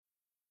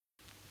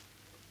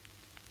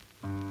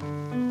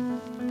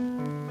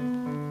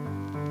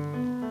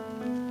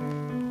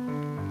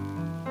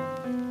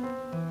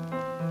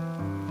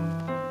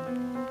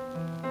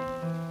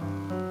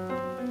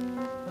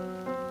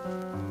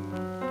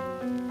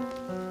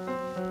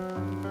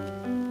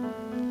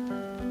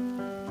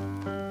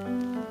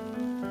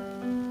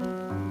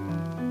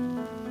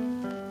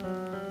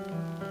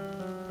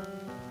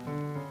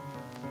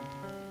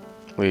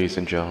ladies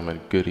and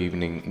gentlemen, good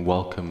evening.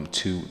 Welcome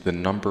to the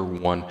number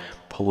one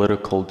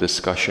political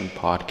discussion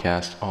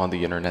podcast on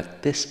the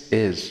internet. This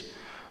is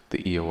the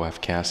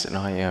EoFCast, and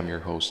I am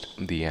your host,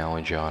 the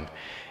Alan John.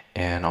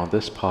 And on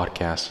this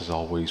podcast, as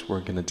always,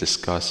 we're going to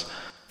discuss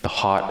the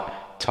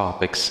hot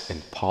topics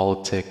in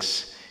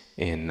politics,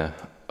 in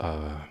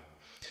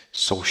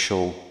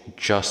social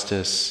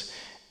justice,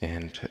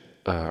 and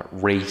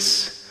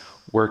race.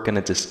 We're going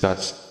to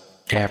discuss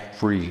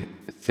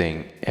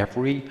everything,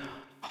 every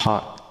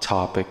hot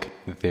topic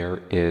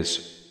there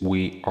is.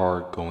 We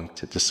are going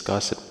to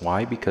discuss it.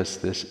 Why? Because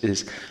this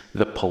is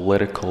the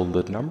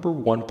number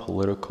one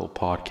political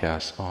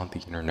podcast on the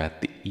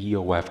internet, the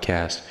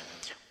EoFcast,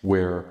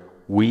 where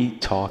we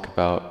talk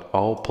about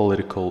all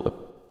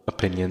political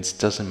opinions.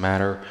 Doesn't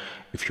matter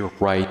if you're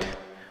right,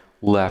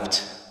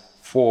 left,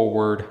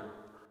 forward,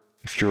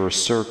 if you're a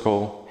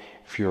circle,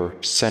 if you're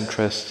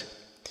centrist.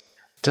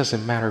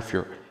 Doesn't matter if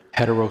you're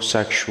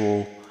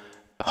heterosexual,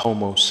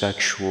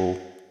 homosexual,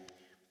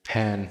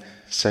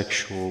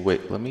 pansexual.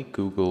 Wait, let me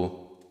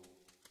Google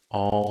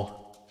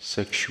all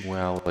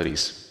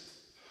sexualities.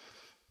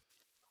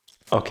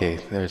 Okay,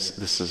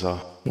 this is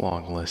a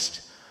long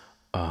list.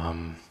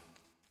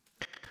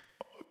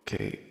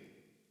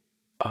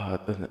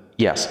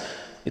 Yes,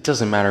 it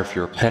doesn't matter if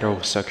you're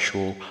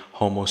heterosexual,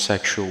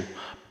 homosexual,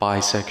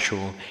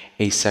 bisexual,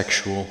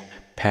 asexual,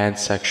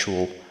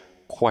 pansexual,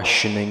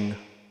 questioning.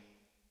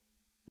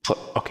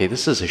 Okay,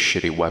 this is a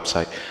shitty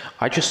website.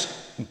 I just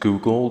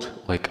Googled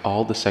like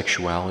all the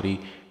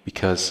sexuality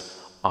because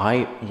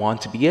I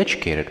want to be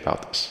educated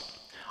about this.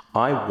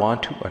 I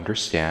want to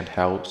understand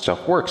how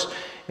stuff works.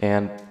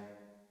 And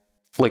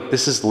like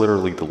this is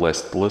literally the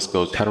list. The list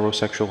goes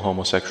heterosexual,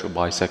 homosexual,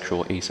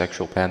 bisexual,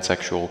 asexual,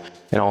 pansexual,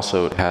 and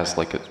also it has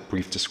like a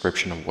brief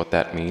description of what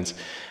that means.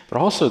 But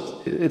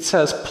also it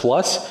says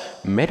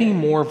plus many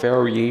more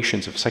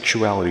variations of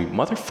sexuality.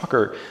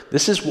 Motherfucker,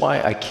 this is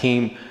why I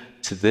came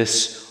to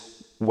this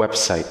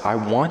website. I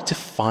want to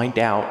find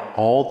out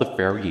all the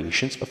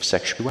variations of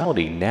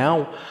sexuality.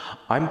 Now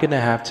I'm gonna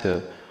have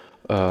to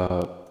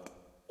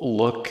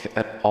look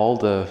at all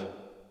the.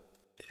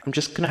 I'm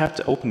just gonna have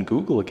to open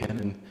Google again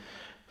and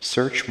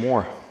search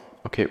more.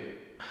 Okay,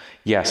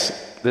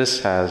 yes,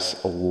 this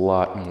has a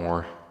lot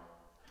more.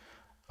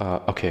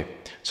 Okay,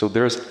 so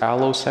there's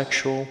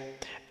allosexual,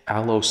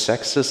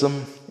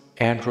 allosexism,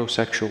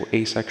 androsexual,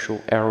 asexual,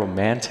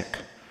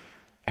 aromantic.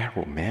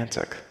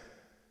 Aromantic?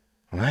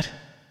 What?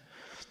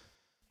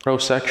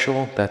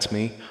 Prosexual, that's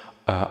me.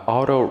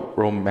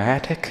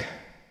 Autoromantic,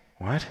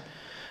 what?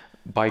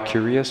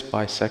 Bicurious,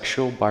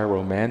 bisexual,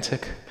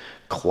 biromantic,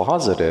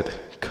 closeted,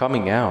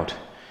 coming out,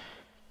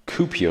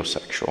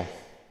 cupiosexual.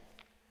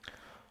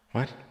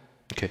 What?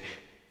 Okay,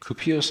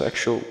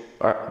 cupiosexual,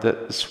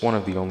 that's one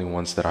of the only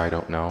ones that I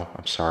don't know.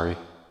 I'm sorry.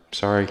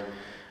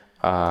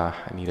 I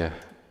need a,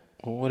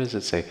 what does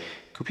it say?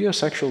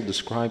 Cupiosexual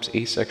describes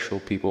asexual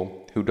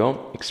people who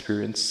don't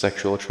experience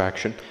sexual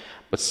attraction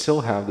but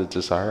still have the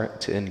desire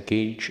to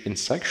engage in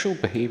sexual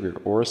behavior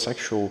or a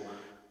sexual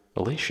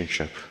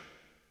relationship.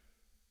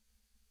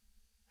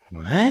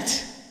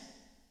 What?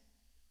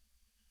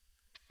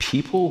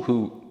 People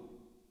who...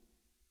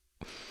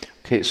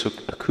 Okay, so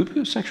a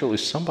cupiosexual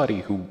is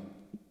somebody who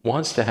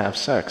wants to have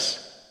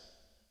sex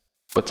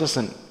but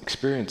doesn't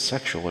experience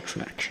sexual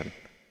attraction.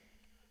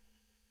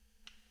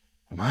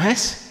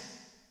 What?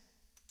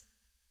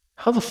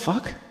 How the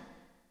fuck?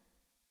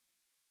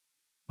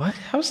 What?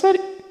 How's that...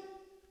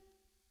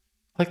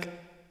 Like,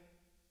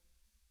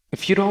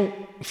 if you don't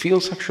feel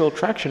sexual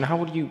attraction, how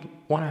would you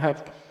want to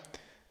have...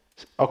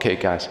 Okay,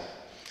 guys,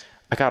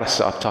 I gotta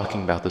stop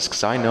talking about this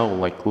because I know,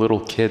 like,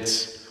 little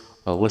kids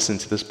listen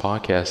to this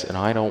podcast and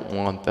I don't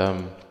want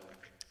them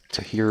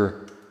to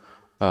hear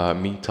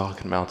me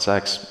talking about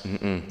sex.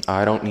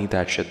 I don't need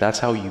that shit. That's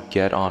how you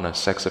get on a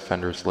sex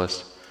offenders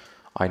list.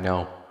 I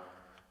know.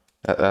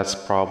 That's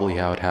probably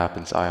how it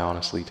happens. I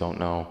honestly don't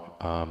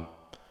know.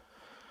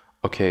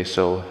 Okay,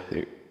 so...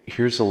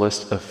 Here's a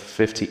list of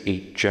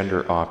 58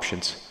 gender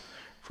options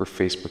for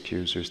Facebook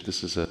users.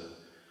 This is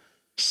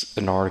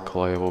an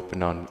article I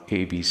opened on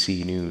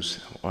ABC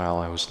News while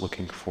I was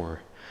looking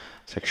for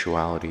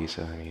sexualities.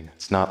 I mean,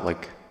 it's not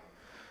like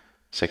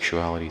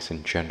sexualities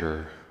and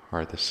gender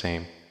are the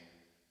same,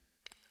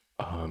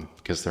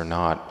 because they're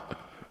not.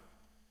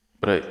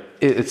 But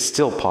it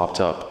still popped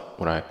up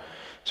when I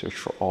searched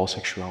for all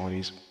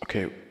sexualities.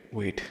 Okay,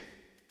 wait.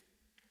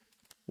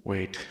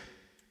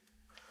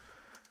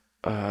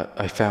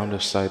 I found a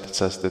site that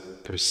says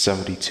that there's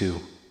 72.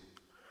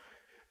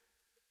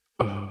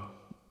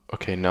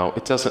 Okay, no,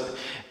 it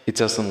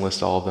doesn't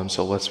list all of them,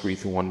 so let's read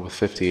the one with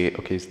 58.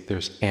 Okay,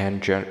 there's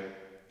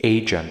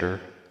agender,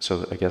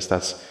 so I guess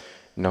that's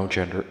no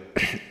gender,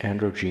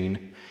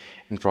 androgyne,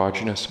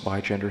 androgynous,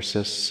 bigender,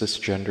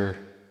 cisgender.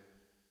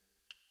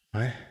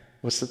 What?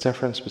 What's the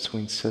difference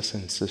between cis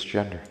and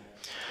cisgender?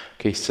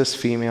 Okay, cis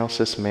female,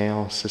 cis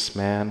male, cis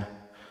man,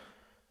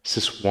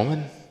 cis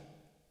woman?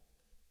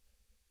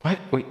 What?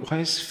 Wait, why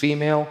is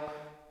female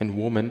and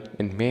woman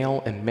and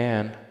male and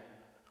man?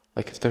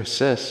 Like if they're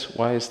cis,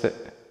 why is that?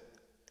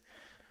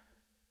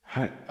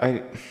 I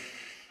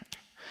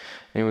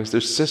anyways,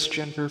 there's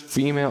cisgender,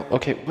 female.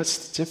 Okay,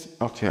 what's the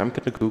Okay, I'm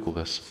gonna Google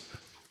this.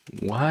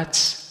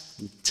 What's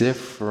the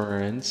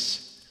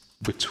difference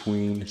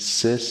between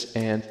cis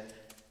and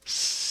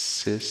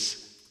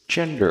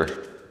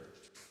cisgender?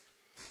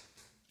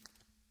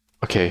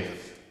 Okay,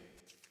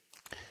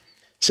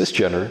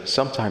 cisgender,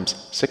 sometimes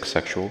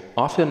sexual,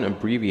 often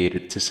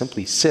abbreviated to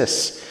simply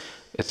cis,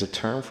 is a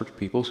term for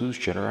people whose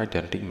gender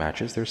identity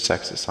matches their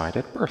sex assigned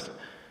at birth.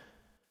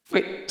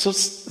 Wait, so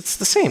it's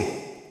the same.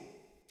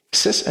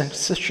 Cis and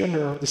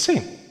cisgender are the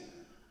same.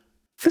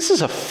 This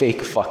is a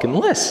fake fucking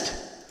list.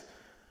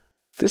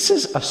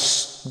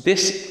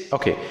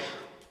 Okay,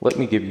 let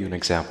me give you an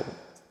example.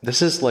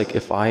 This is like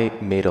if I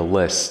made a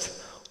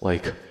list,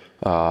 like,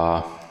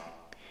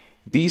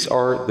 these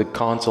are the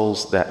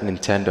consoles that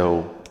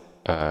Nintendo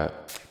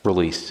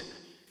released.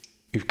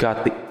 You've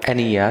got the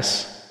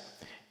NES,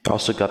 you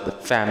also got the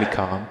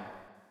Famicom,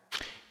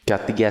 you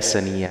got the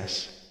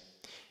SNES,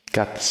 you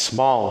got the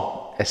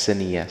small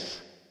SNES,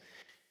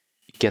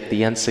 you get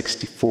the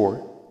N64,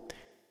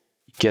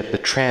 you get the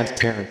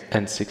transparent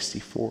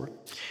N64, you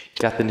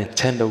got the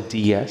Nintendo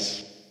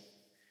DS,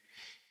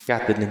 you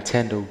got the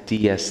Nintendo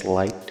DS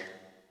Lite,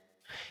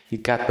 you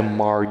got the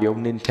Mario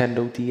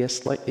Nintendo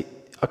DS Lite.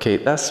 Okay,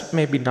 that's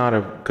maybe not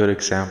a good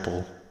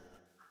example.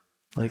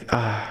 Like,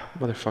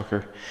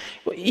 motherfucker.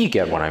 Well, you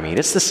get what I mean.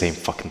 It's the same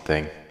fucking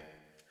thing.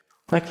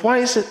 Like, why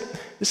is it?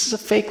 This is a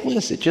fake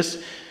list. It just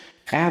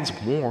adds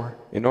more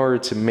in order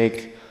to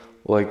make,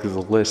 like, the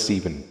list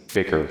even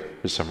bigger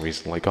for some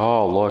reason. Like,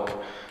 oh,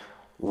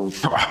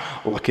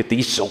 look at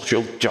these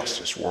social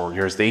justice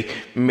warriors. They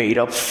made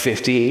up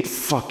 58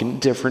 fucking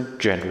different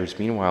genders.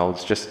 Meanwhile,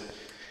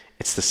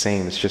 it's the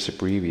same. It's just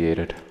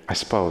abbreviated. I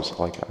suppose.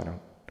 Like, I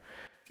don't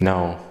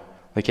know.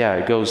 Like, yeah,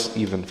 it goes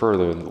even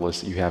further in the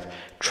list. You have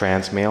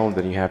trans male, and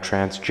then you have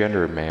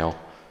transgender male.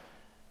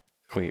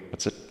 Wait,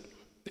 what's it?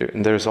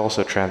 And there's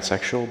also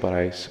transsexual, but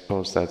I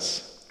suppose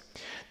that's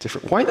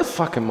different. Why the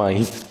fuck am I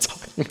even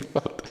talking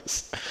about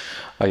this?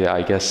 Oh, yeah,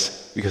 I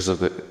guess because of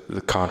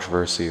the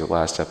controversy of the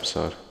last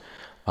episode.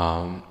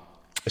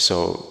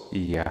 So,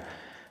 yeah.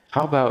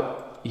 How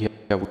about,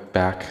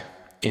 back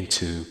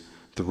into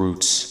the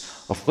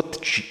roots of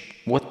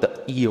what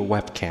the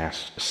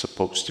EoFCast is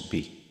supposed to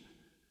be?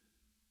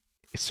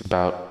 It's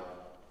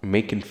about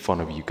making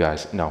fun of you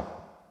guys. No,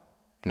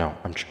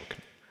 I'm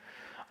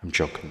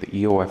joking. The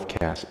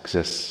EoFcast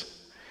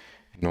exists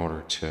in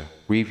order to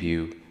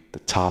review the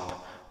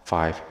top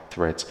 5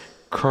 threads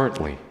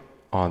currently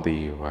on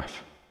the EoF.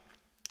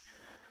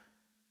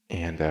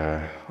 And,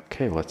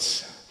 okay,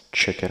 let's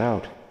check it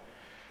out.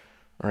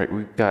 Alright,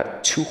 we've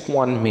got 2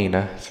 Juan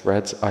Mena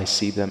threads. I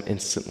see them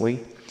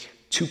instantly.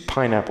 2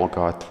 Pineapple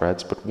God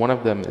threads, but one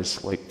of them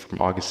is like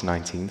from August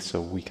 19th,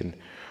 so we can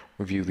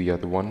review the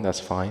other one.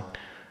 That's fine.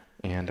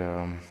 And,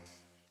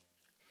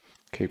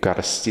 okay, we've got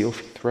a Steel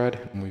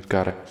thread, and we've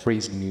got a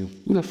Crazy Noob.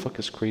 Who the fuck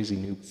is Crazy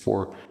Noob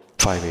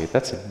 458?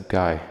 That's a new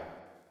guy.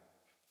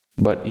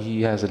 But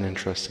he has an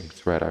interesting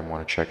thread I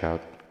want to check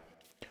out.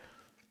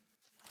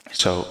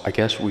 So, I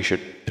guess we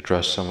should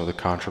address some of the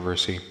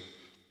controversy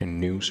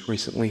in news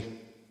recently.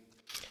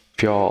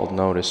 If y'all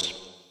noticed,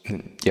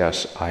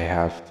 yes, I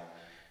have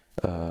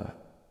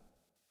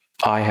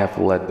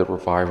led the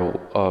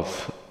revival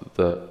of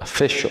the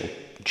official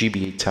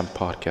GBA Temp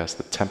podcast,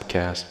 the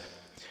Tempcast.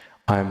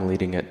 I'm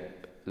leading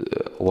it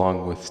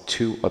along with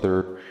 2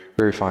 other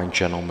very fine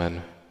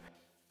gentlemen,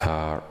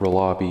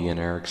 Relabi and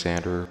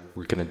Alexander.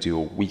 We're going to do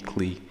a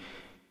weekly,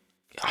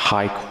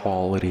 high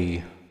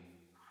quality,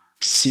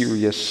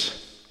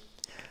 serious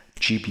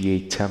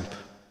GBA Temp,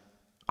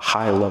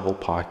 high level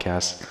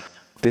podcast.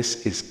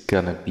 This is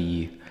going to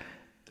be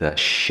the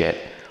shit.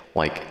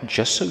 Like,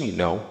 just so you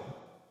know,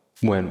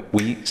 when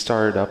we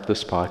started up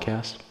this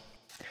podcast,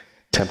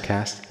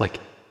 Tempcast, like,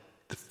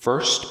 the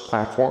first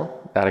platform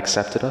that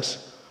accepted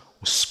us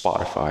was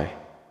Spotify.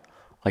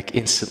 Like,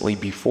 instantly,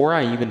 before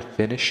I even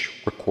finished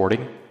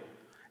recording,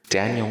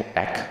 Daniel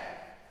Eck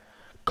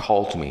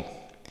called me,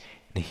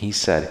 and he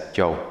said,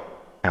 "Yo,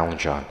 Alan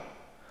John,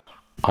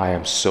 I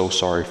am so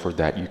sorry for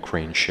that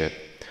Ukraine shit.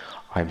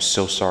 I'm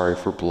so sorry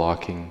for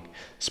blocking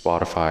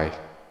Spotify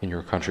in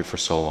your country for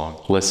so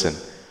long. Listen,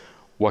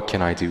 what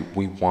can I do?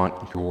 We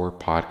want your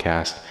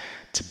podcast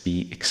to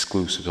be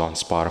exclusive on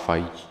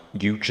Spotify.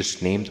 You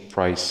just named the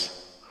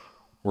price.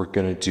 We're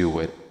going to do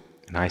it."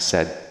 And I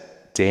said,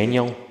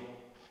 "Daniel,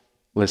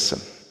 listen,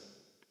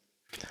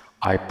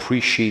 I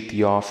appreciate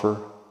the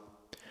offer,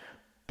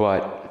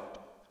 but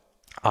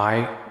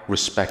I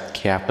respect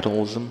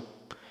capitalism,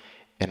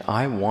 and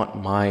I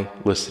want my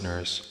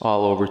listeners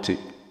all over to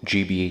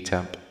GBA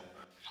Temp.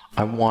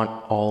 I want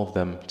all of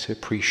them to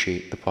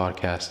appreciate the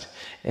podcast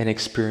and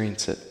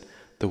experience it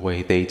the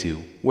way they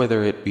do,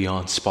 whether it be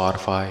on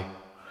Spotify,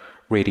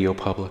 Radio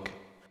Public,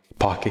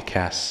 Pocket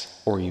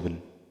Casts, or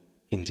even,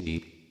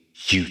 indeed,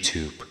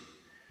 YouTube."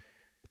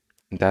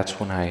 And that's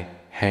when I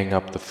hang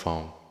up the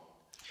phone.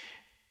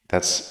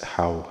 That's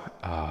how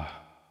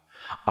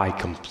I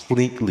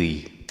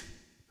completely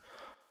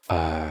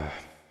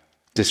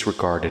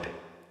disregarded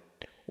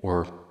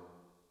or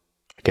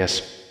I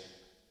guess,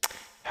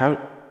 how,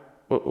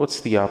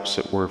 what's the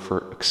opposite word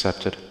for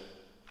accepted?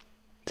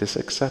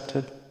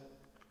 Disaccepted?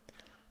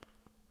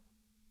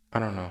 I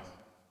don't know.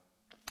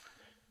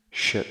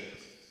 Shit.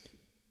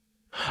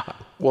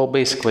 Well,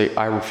 basically,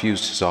 I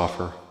refused his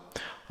offer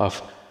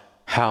of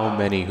how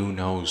many, who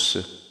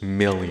knows,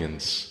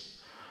 millions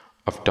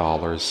of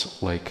dollars.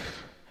 Like,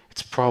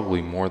 it's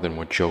probably more than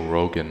what Joe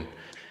Rogan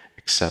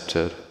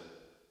accepted,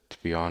 to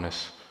be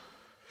honest.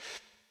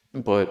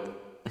 But,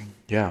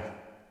 yeah,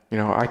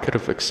 I could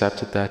have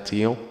accepted that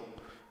deal,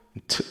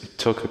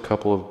 took a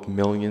couple of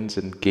millions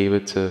and gave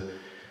it to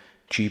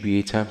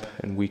GBA Temp,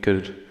 and we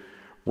could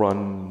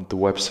run the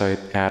website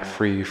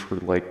ad-free for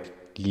like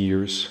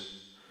years.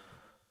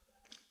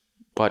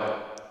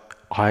 But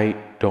I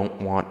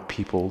don't want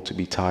people to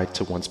be tied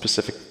to one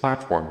specific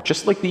platform.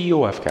 Just like the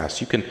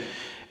EoFCast. You can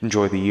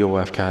enjoy the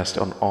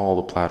EoFcast on all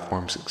the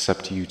platforms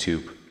except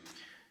YouTube.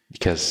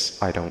 Because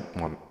I don't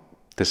want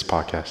this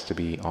podcast to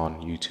be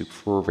on YouTube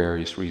for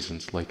various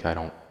reasons. Like, I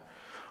don't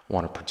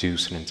want to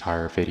produce an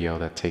entire video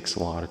that takes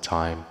a lot of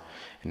time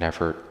and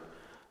effort.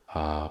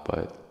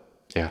 But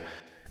yeah.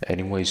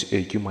 Anyways,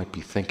 you might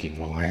be thinking,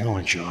 well, hang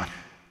on, John.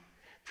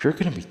 If you're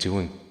going to be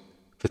doing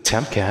the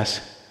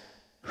Tempcast,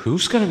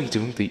 who's going to be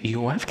doing the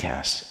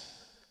EoFcast?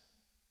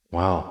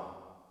 Well,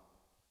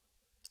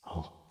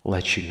 I'll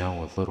let you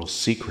know a little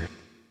secret.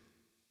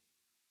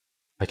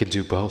 I can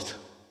do both.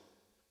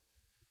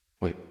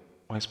 Wait,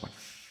 why is my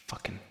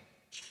fucking...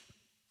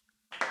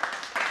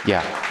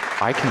 Yeah,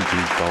 I can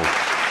do both.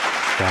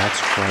 That's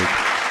right,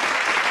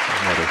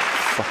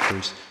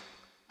 motherfuckers.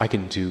 I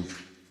can do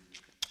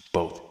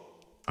both.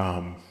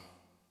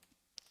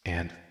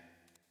 And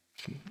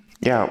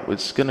yeah,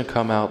 it's gonna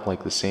come out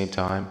like the same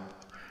time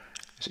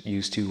as it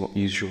used to,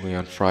 usually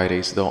on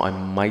Fridays, though I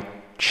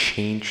might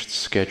change the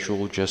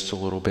schedule just a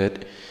little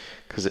bit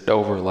because it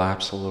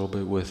overlaps a little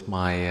bit with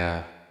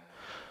my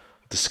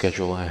the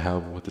schedule I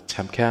have with the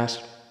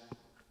Tempcast,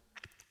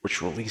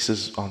 which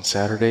releases on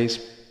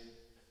Saturdays.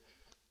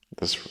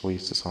 This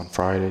releases on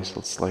Fridays, so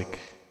it's like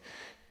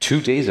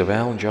 2 days of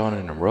Alan John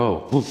in a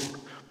row. Oof,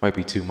 might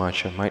be too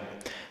much. I might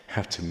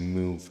have to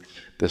move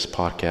this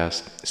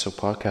podcast. So,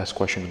 podcast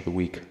question of the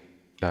week,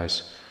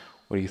 guys.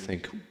 What do you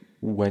think?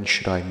 When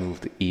should I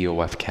move the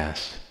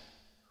EoFcast?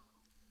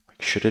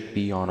 Like, should it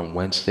be on a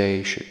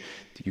Wednesday? Do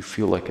you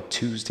feel like a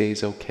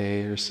Tuesday's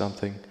okay or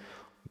something?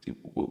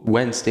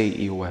 Wednesday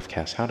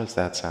EoFcast. How does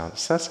that sound?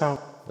 Does that sound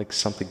like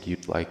something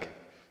you'd like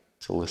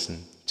to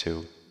listen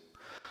to?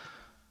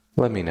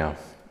 Let me know.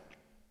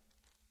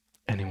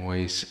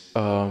 Anyways,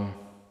 tonight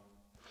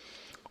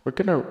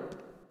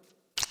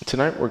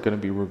we're gonna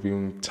be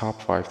reviewing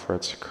top 5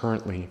 threads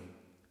currently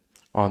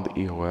on the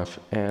EoF,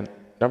 and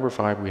number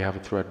 5 we have a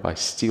thread by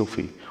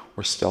Stealthy.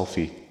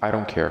 I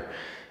don't care.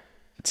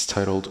 It's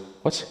titled,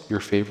 "What's your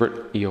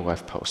favorite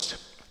EoF post?"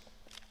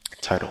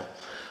 Title.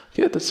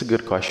 Yeah, that's a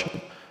good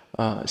question.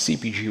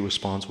 CPG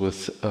responds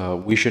with,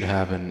 "We should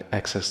have an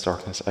excess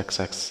darkness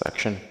XX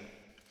section."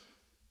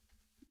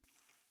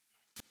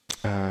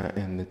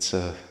 And it's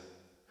a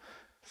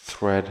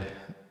thread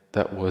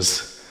that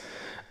was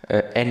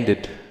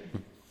ended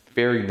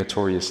very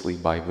notoriously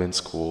by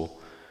Vince Cool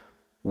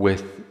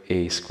with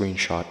a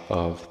screenshot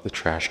of the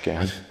trash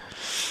can.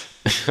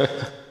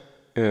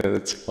 Yeah,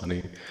 that's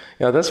funny.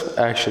 Yeah, that's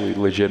actually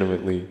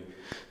legitimately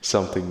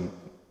something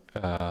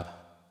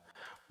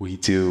we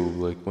do.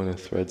 Like, when a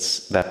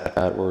thread's that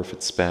bad, or if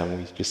it's spam,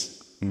 we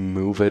just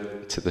move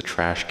it to the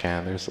trash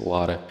can. There's a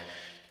lot of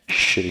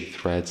shitty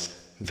threads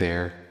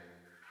there.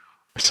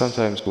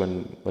 Sometimes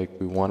when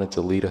we want to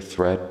delete a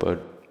thread, but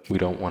we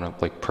don't want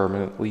to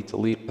permanently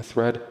delete a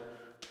thread,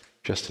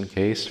 just in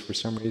case for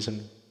some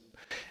reason,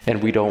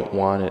 and we don't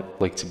want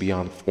it to be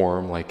on the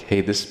forum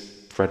hey, this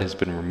thread has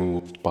been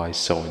removed by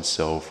so and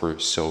so for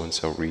so and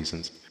so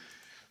reasons,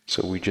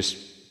 so we just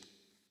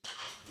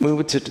move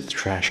it to the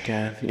trash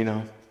can.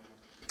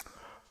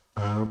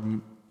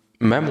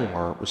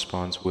 Memoir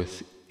responds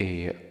with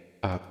a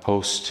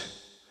post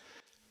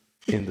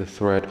in the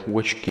thread,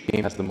 "Which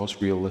game has the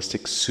most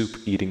realistic soup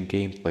eating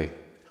gameplay?"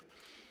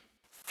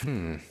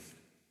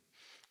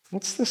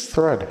 What's this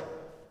thread?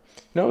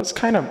 It's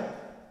kind of...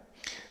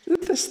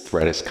 This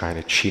thread is kind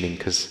of cheating,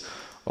 because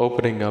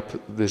opening up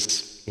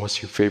this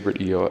 "What's your favorite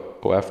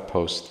EoF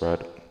post"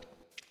 thread,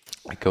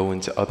 I go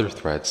into other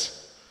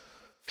threads,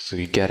 so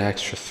you get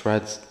extra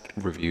threads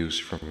reviews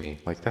from me.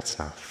 That's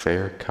not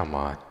fair. Come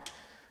on.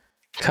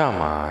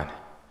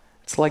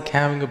 It's like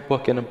having a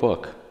book in a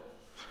book.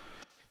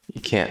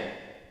 You can't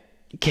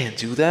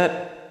do that.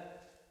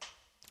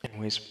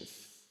 Anyways,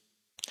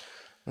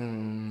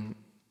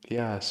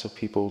 yeah, so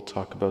people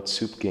talk about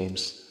soup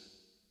games.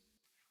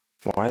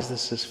 Why is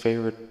this his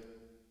favorite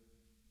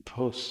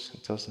post?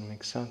 It doesn't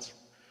make sense.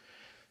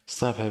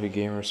 Slap Heavy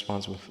Gamer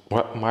responds with,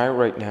 my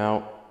right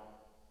now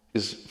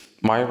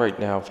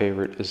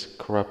favorite is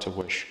Corrupt a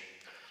Wish."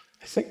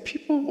 I think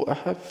people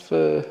have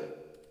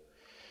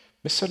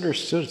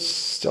misunderstood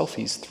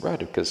Stealthy's thread,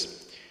 because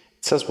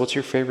it says, "What's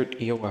your favorite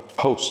EoF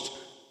post?"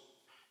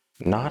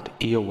 Not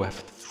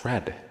EoF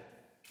thread,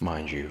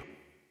 mind you.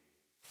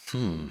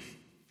 So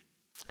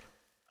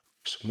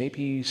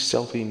maybe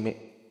selfie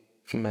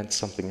meant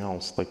something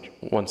else, like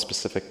one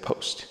specific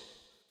post.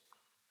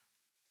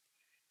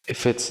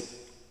 If it's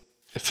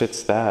if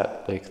it's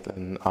that, like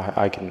then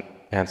I can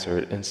answer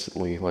it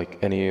instantly, like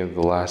any of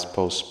the last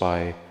posts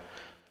by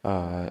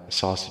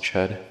Sausage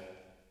Head.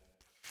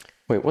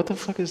 Wait, what the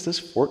fuck is this?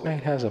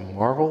 Fortnite has a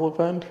Marvel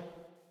event?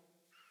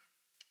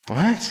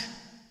 What?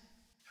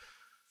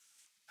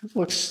 It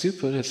looks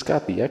stupid. It's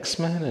got the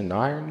X-Men and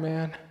Iron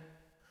Man.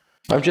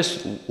 I'm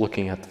just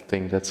looking at the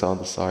thing that's on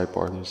the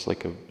sidebar. There's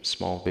like a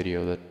small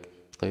video that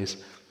plays.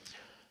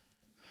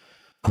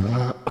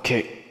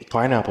 Okay,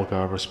 Pineapple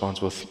God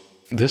responds with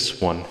this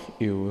one.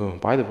 You.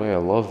 By the way, I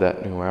love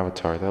that new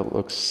avatar. That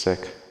looks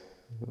sick.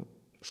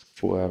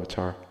 Full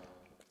avatar.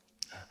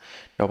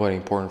 Nobody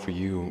important for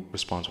you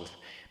responds with.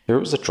 There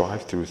was a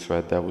drive-through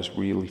thread that was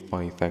really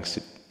funny thanks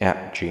to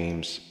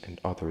 @James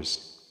and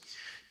others.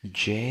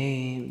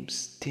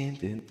 James, din,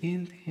 din,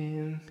 din,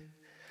 din.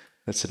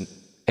 That's an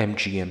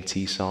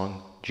MGMT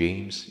song.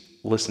 James,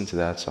 listen to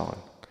that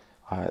song.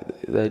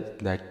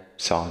 That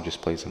song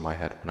just plays in my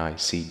head when I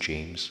see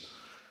James.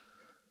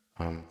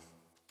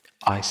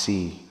 I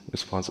see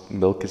response.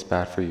 Milk is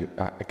bad for you.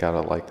 I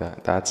gotta like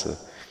that. That's a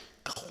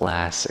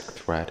classic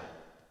thread.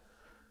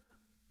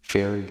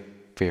 Very,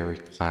 very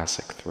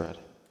classic thread.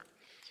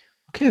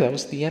 Okay, that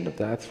was the end of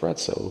that thread.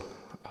 So,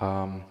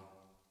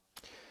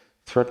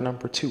 thread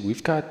number 2.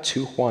 We've got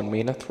 2 Juan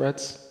Mena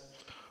threads.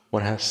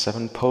 One has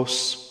 7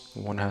 posts,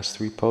 one has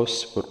 3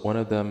 posts, but one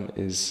of them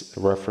is a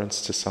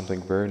reference to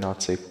something very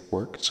not safe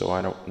for work. So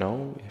I don't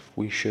know if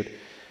we should.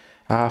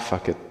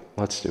 Fuck it.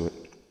 Let's do it.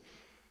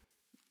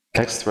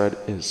 Next thread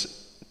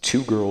is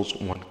 2 Girls,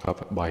 1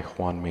 Cup by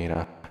Juan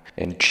Mena.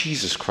 And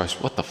Jesus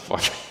Christ, what the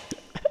fuck?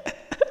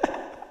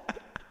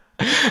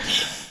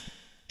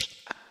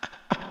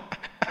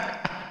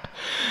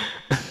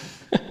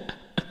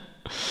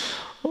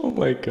 Oh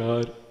my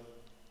god.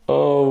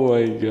 Oh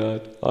my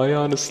god.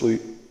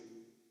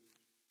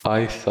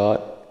 I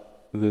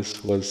thought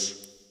this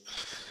was.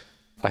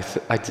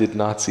 I did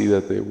not see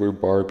that they were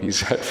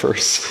Barbies at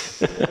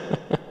first.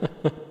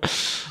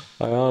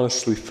 I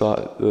honestly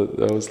thought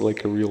that was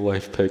like a real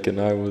life pic, and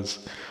I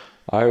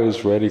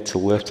was ready to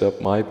lift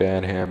up my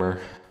ban hammer,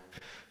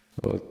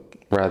 but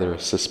rather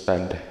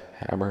suspend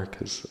hammer,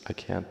 because I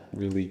can't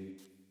really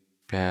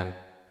ban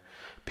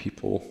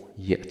people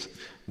yet.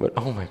 But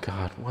oh my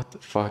god, what the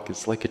fuck?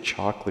 It's like a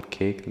chocolate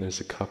cake, and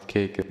there's a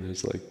cupcake, and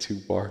there's like 2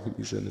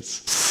 Barbies, and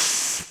it's.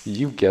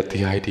 You get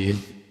the idea.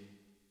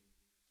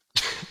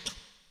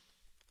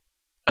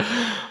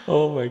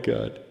 Oh my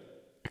god.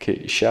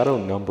 Okay, Shadow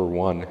number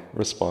 1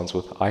 responds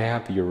with, I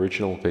have the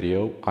original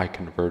video, I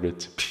converted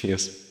to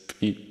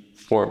PSP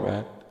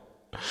format.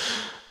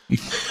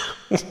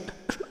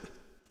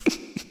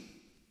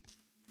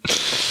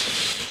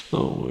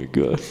 Oh my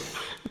god.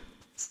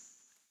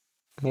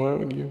 Why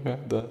would you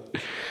have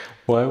that?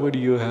 Why would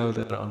you have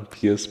that on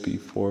PSP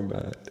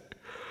format?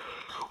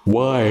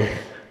 Why?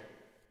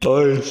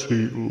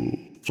 Honestly,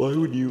 why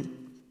would you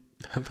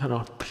have that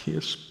on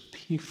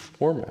PSP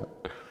format?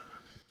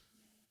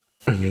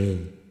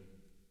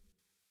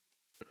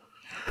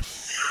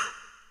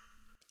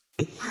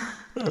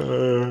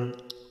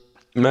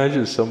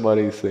 Imagine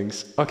somebody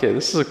thinks, okay,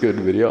 this is a good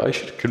video, I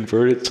should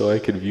convert it so I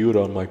can view it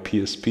on my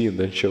PSP and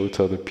then show it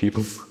to other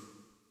people.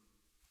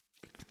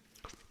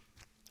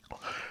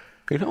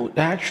 You know,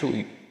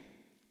 actually,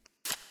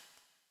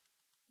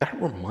 that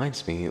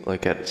reminds me,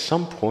 like at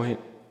some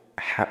point,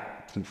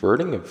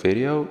 converting a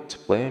video to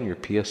play on your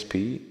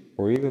PSP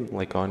or even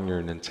like on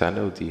your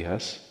Nintendo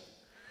DS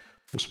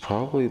was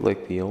probably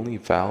like the only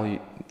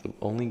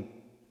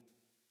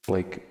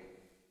like,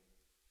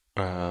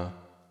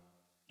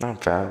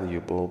 not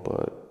valuable,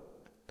 but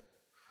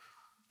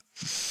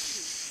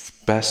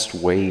best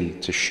way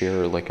to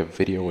share like a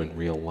video in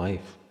real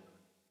life.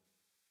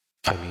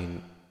 I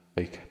mean,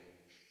 like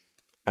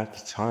at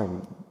the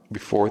time,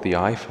 before the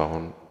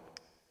iPhone,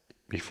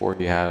 before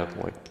you had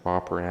like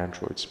proper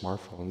Android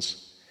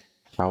smartphones,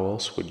 how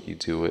else would you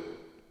do it?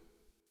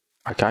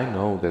 Like I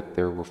know that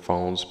there were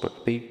phones,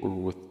 but they were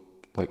with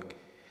like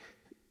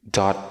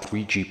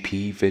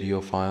 .3GP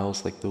video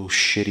files, like those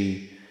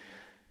shitty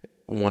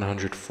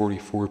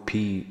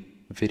 144p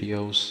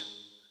videos.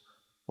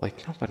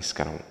 Like nobody's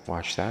gonna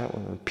watch that.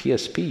 On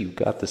PSP, you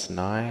got this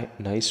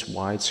nice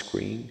wide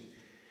screen.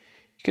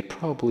 You could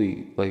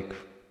probably like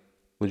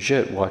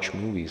legit watch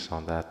movies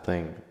on that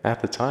thing.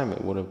 At the time,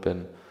 it would have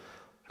been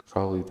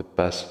probably the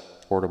best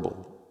portable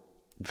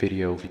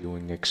video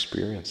viewing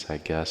experience, I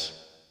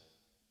guess.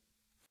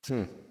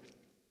 I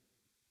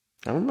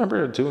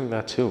remember doing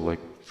that too.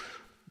 Like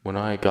when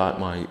I got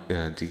my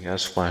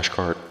DS flash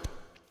card,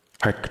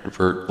 I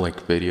convert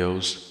like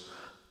videos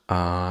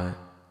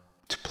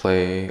to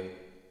play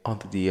on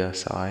the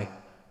DSi,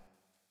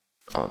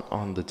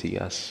 on the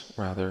DS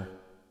rather.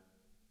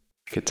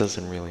 It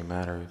doesn't really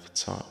matter if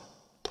it's on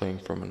playing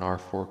from an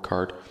R4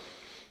 card,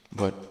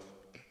 but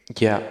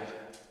yeah,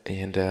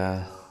 and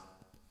I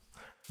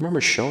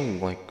remember showing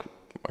like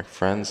my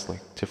friends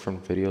like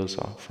different videos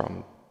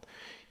from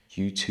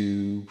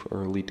YouTube,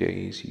 early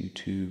days,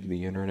 YouTube,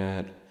 the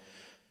internet.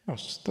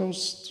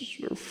 Those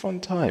were fun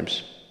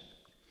times,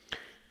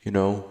 you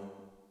know?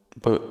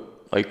 But,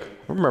 like,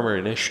 I remember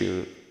an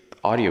issue,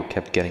 audio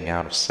kept getting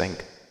out of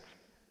sync.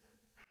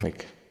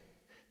 Like,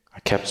 I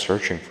kept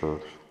searching for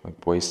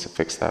like ways to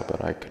fix that,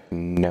 but I could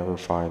never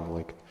find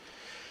like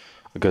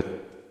a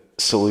good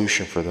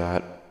solution for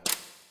that.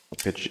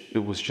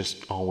 It was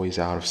just always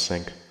out of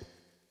sync.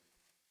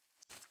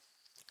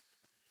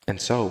 And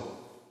so,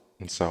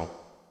 and so,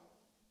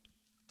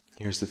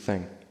 here's the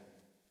thing.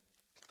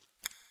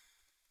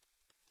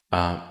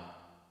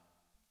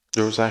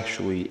 There was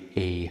actually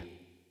a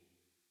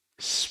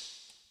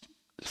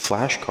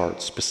flash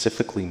card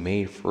specifically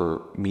made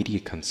for media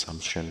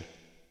consumption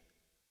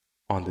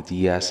on the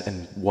DS,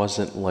 and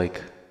wasn't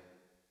like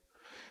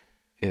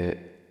you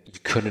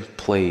couldn't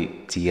play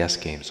DS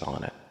games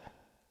on it.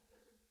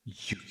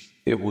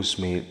 It was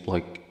made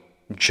like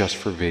just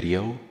for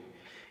video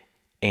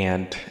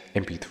and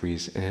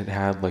MP3s, and it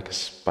had like a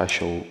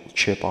special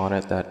chip on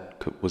it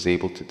that was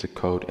able to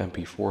decode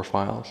MP4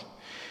 files.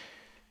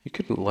 You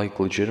could like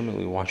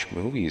legitimately watch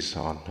movies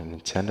on a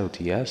Nintendo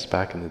DS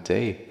back in the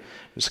day.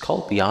 It was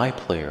called the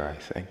iPlayer, I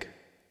think.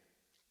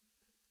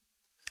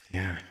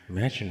 Yeah,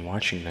 imagine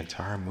watching an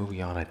entire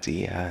movie on a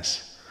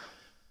DS.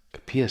 A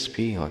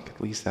PSP, like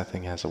at least that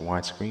thing has a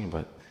wide screen,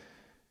 but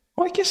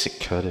well, I guess it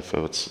could if it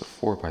was a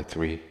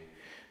 4x3,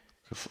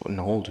 if an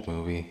old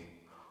movie,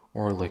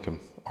 or like an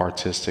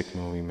artistic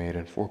movie made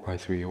in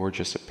 4x3, or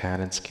just a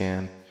pan and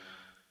scan.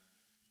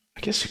 I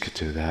guess you could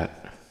do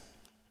that.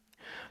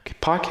 Okay,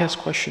 podcast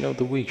question of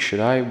the week.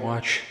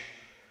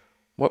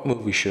 What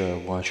movie should I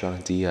watch on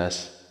a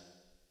DS?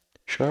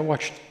 Should I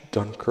watch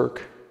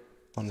Dunkirk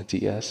on the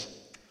DS?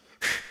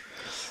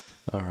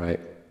 Alright.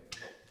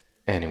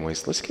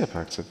 Anyways, let's get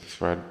back to the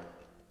thread.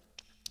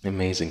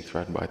 Amazing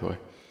thread, by the way.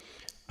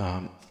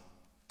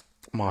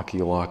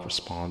 Maki Lock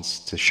responds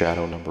to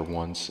Shadow Number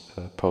One's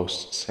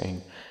post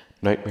saying,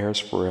 "Nightmares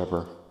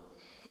forever."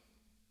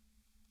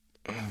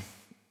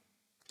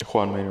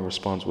 Juan Mena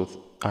responds with,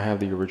 "I have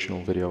the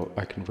original video.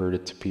 I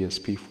converted to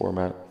PSP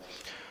format."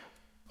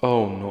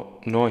 Oh, no,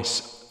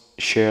 nice.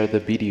 Share the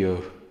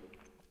video.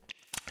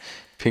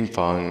 Ping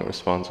Pong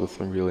responds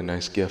with a really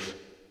nice GIF.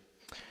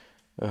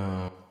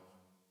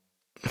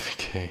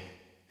 Okay.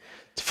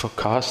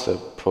 Focosta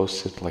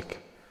posted like,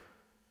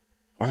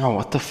 "Wow,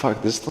 what the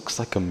fuck? This looks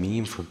like a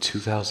meme from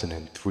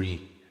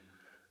 2003.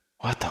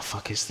 What the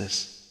fuck is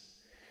this?"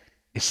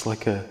 It's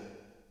like a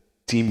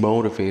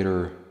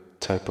demotivator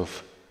type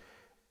of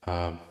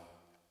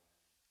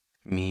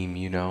meme,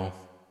 you know?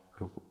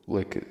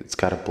 Like it's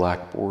got a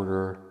black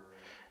border,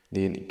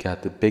 then you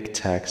got the big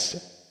text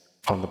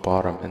on the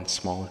bottom and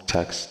smaller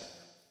text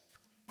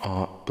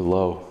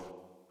below.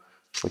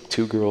 It's like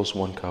two girls,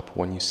 one cup.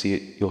 When you see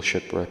it, you'll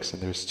shit bricks.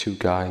 And there's two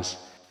guys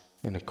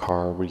in a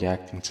car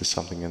reacting to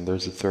something, and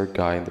there's a third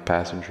guy in the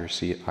passenger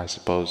seat, I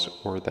suppose,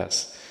 or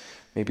that's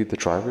maybe the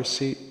driver's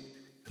seat.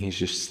 He's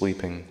just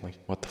sleeping. Like,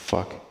 what the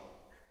fuck?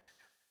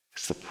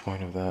 What's the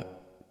point of that?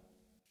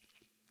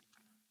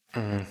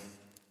 I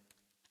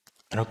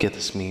don't get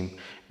this meme.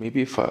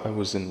 Maybe if I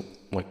was in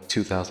like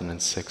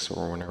 2006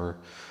 or whenever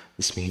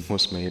this meme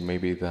was made,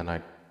 maybe then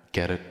I'd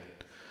get it.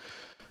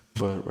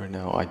 But right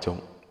now I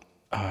don't.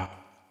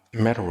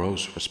 Meta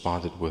Rose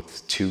responded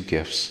with two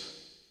gifs.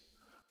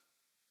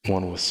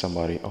 One with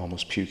somebody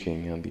almost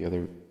puking, and the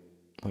other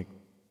like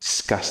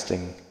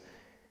disgusting.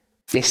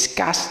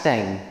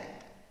 Disgusting!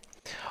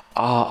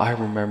 Ah, I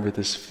remember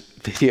this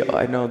video.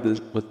 I know this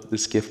what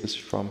this gif is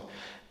from.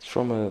 It's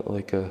from a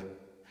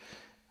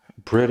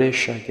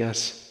British, I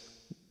guess,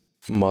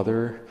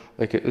 mother.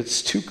 Like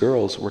it's two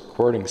girls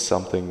recording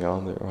something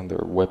on their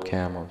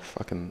webcam or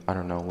fucking I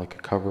don't know, like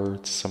a cover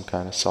to some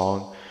kind of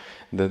song.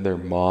 And then their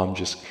mom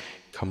just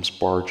comes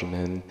barging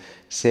in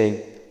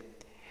saying,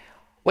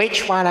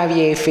 "Which one of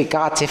you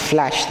forgot to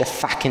flush the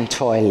fucking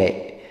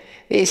toilet?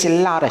 There's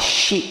a lot of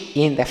shit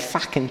in the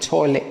fucking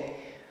toilet.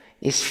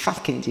 It's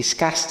fucking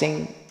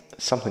disgusting."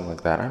 Something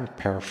like that. I'm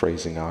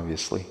paraphrasing,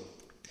 obviously.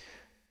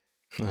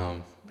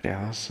 Yeah,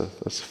 that's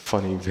a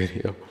funny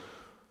video.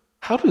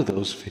 How do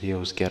those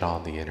videos get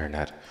on the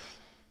internet?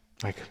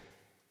 Like,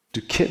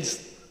 do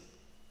kids...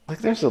 Like,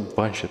 there's a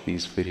bunch of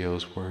these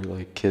videos where,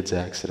 like, kids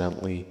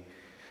accidentally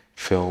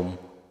film,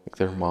 like,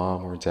 their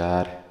mom or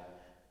dad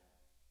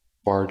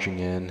barging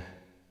in,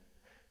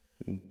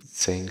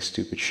 saying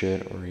stupid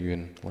shit, or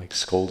even, like,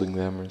 scolding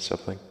them or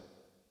something.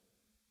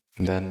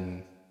 And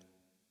then,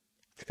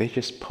 do they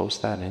just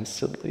post that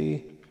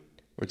instantly?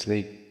 Or do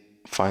they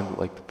find,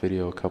 like, the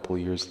video a couple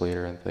of years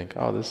later and think,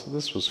 "Oh,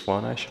 this was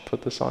fun, I should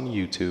put this on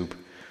YouTube"?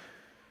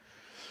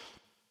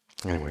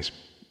 Anyways,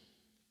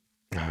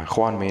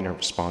 Juan Maynard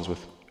responds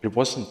with, "It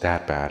wasn't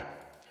that bad.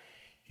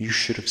 You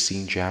should have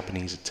seen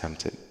Japanese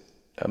attempting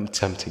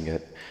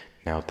it.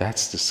 Now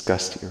that's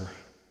disgustier."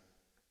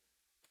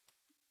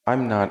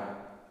 I'm not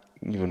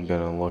even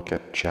gonna look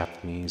at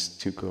Japanese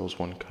two girls,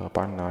 one cup.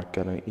 I'm not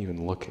gonna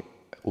even look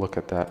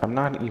at that. I'm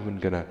not even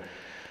gonna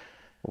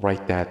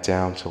write that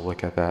down to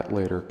look at that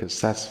later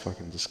because that's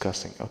fucking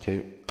disgusting.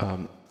 Okay,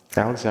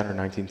 Alexander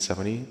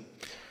 1970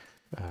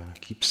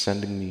 keeps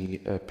sending me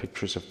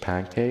pictures of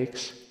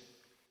pancakes.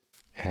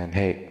 And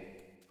hey,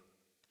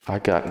 I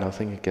got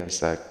nothing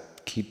against that.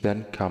 Keep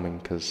them coming,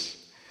 because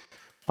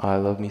I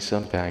love me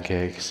some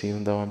pancakes.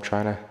 Even though I'm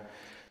trying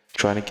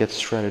to get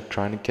shredded,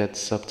 trying to get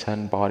sub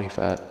 10 body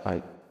fat.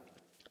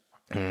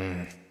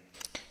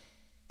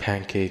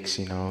 Pancakes,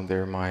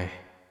 they're my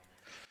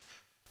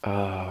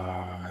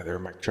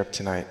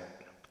kryptonite.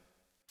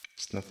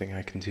 There's nothing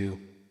I can do.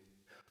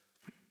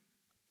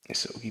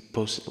 So he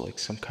posted like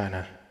some kind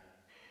of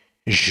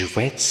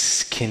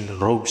Schwetzkin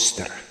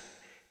roaster,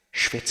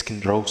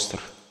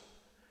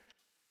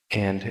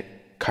 and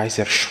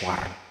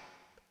Kaiserschmarrn.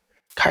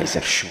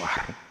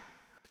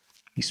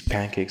 These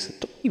pancakes that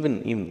don't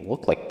even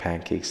look like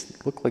pancakes. They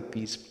look like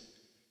these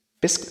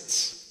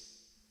biscuits,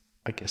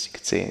 I guess you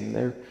could say, and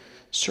they're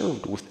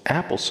served with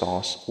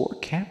applesauce or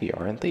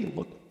caviar, and they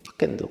look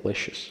fucking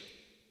delicious.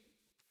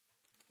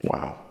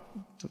 Wow.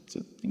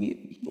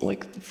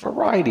 Like the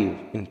variety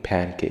in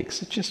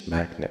pancakes, it's just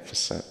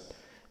magnificent.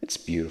 It's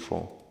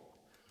beautiful.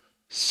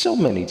 So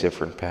many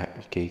different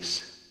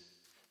pancakes.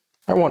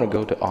 I want to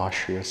go to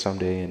Austria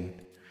someday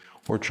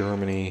or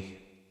Germany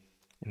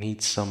and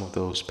eat some of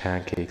those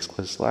pancakes,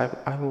 because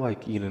I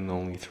like eating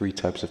only 3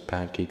 types of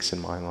pancakes in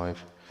my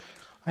life.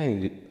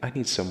 I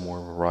need some more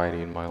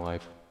variety in my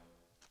life.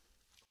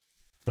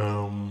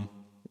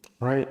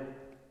 Right?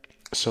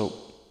 So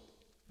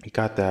we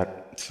got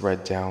that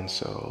thread down,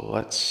 so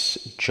let's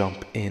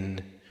jump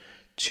in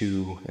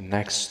to the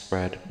next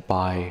thread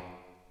by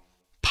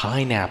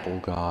Pineapple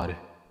God,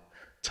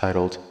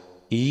 titled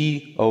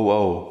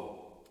EOO.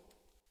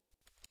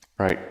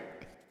 Right.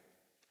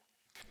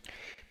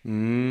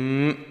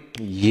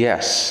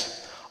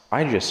 Yes,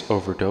 I just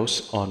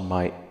overdosed on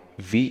my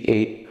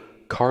V8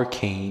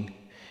 Carcane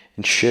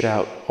and shit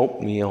out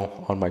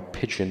oatmeal on my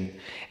pigeon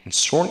and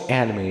sworn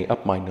anime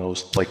up my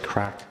nose like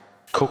crack,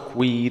 coke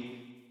weed.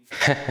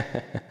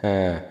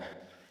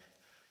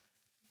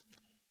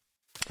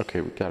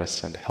 Okay, we gotta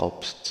send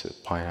help to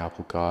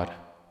Pineapple God.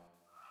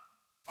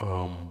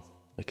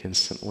 Like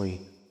instantly.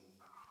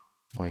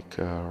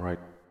 Right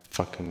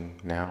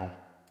fucking now.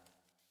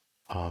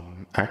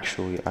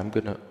 Actually, I'm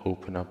gonna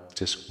open up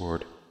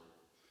Discord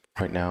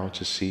right now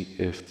to see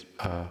if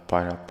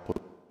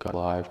Pineapple got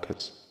live,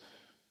 because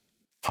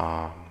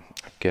I'm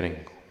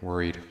getting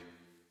worried.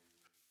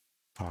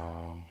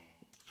 How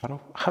do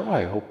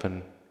I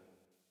open?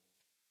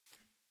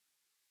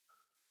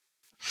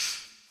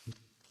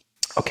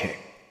 Okay,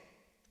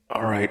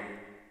 all right.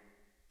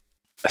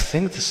 I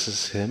think this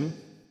is him.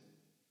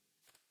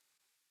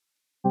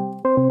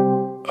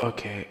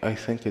 Okay, I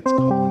think it's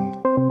calling.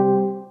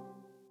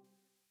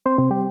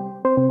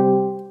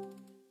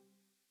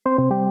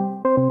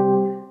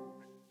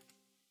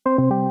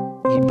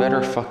 He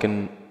better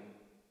fucking,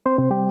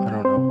 I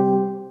don't know.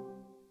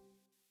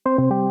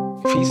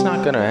 If he's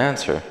not gonna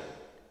answer.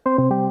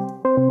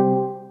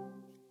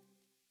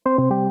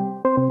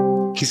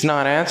 He's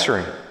not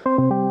answering.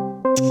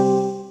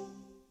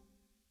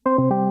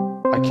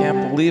 I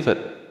can't believe it.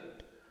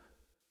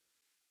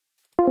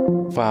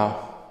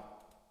 Wow.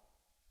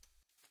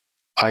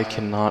 I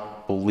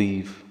cannot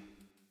believe.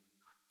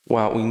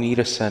 Wow, we need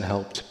to send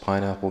help to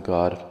Pineapple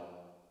God.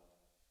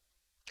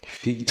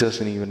 If he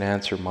doesn't even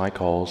answer my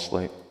calls,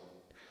 like,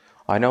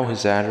 I know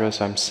his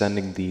address. I'm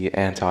sending the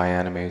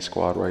anti-anime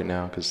squad right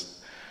now, because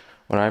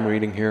when I'm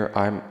reading here,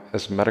 I'm,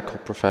 as a medical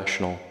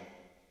professional,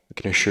 I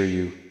can assure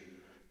you,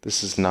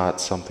 this is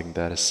not something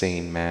that a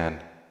sane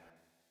man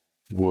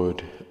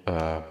would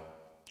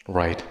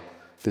write.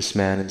 This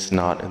man is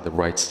not in the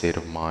right state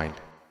of mind.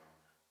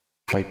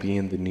 Might be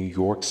in the New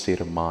York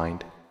state of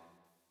mind.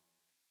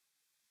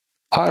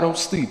 I don't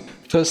sleep,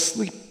 because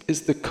sleep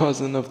is the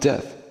cousin of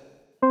death.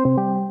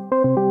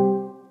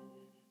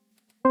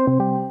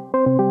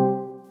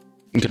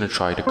 I'm gonna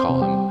try to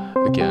call him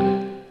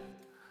again.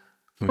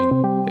 I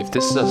mean, if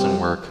this doesn't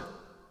work,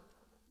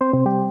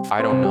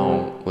 I don't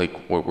know, like,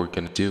 what we're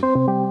gonna do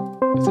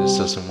if this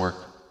doesn't work.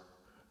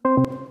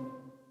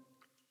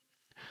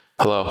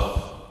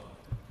 Hello?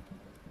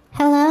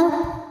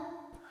 Hello?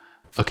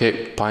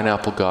 Okay,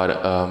 Pineapple God,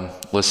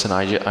 listen,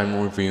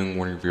 I'm reviewing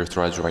one of your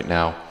threads right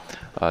now.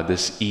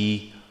 This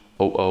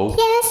EOO.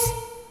 Yes?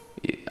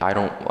 I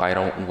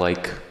don't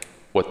like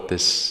what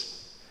this...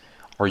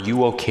 Are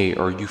you okay?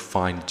 Are you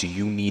fine? Do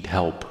you need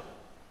help?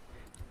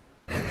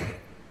 I'm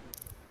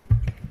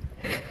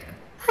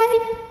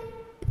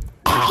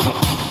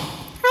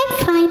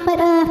fine, but,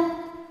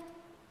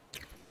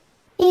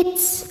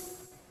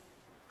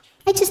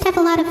 I just have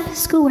a lot of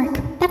schoolwork,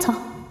 that's all.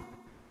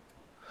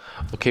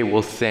 Okay,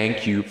 well,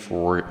 thank you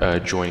for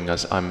joining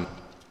us. I'm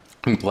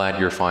glad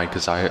you're fine,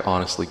 because I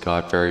honestly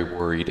got very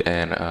worried,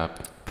 and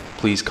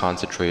please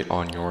concentrate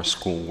on your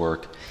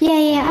schoolwork.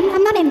 Yeah,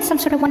 I'm not in some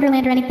sort of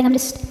wonderland or anything, I'm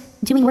just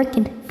doing work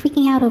and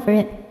freaking out over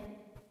it.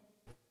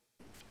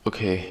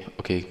 Okay.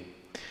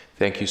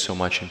 Thank you so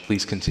much, and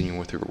please continue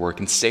with your work,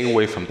 and stay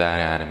away from that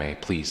anime,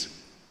 please.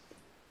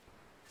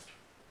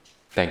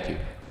 Thank you.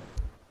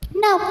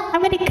 No,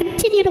 I'm gonna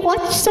continue to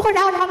watch Sword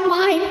Art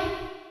Online.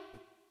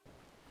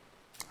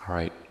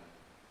 Alright.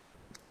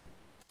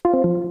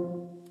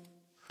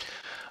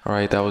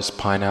 Alright, that was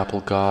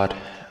Pineapple God.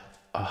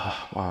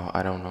 Wow,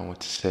 I don't know what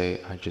to say.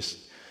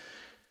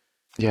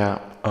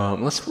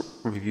 Let's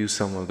review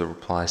some of the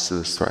replies to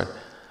this thread.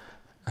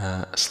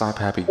 Slap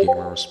Happy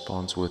Gamer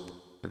responds with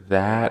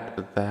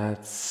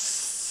that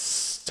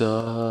stuff.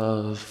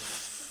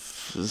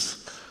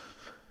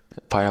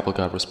 Pineapple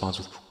God responds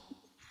with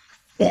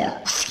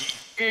yeah.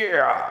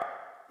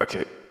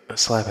 Okay.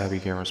 Slap Happy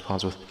Gamer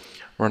responds with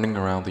running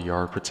around the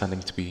yard pretending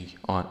to be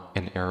on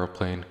an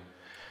aeroplane.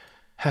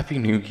 Happy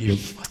New Year.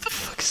 What the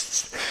fuck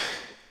is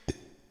this?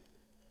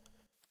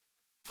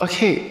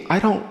 Okay, I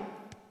don't.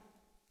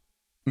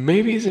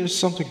 Maybe there's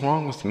something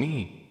wrong with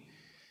me.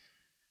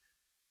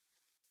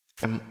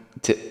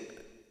 Did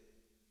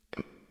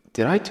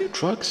I do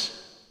drugs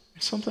or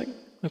something?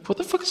 Like, what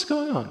the fuck is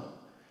going on?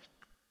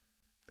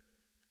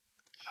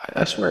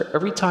 I swear,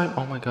 every time.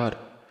 Oh my god.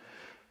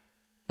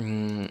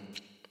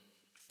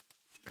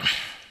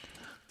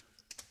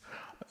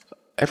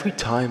 Every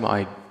time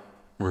I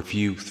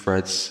review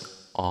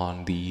threads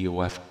on the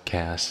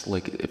EoFCast,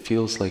 like, it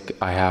feels like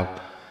I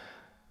have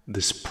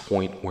this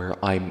point where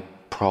I'm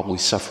probably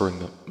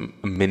suffering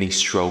a mini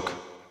stroke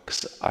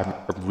because I'm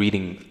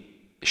reading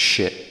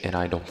shit and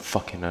I don't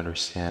fucking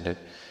understand it.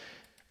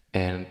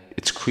 And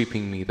it's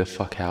creeping me the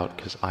fuck out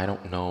because I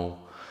don't know.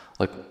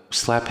 Like,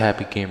 Slap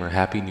Happy Gamer,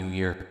 Happy New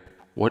Year.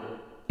 What?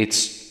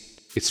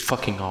 It's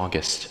fucking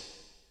August.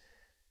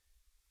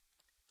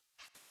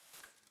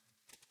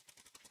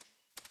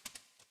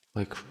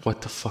 Like,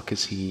 what the fuck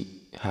is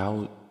he?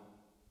 How?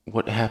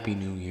 What Happy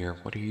New Year?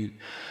 What are you?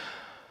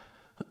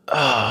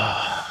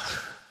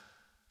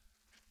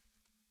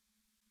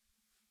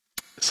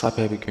 Slap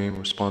Happy Gamer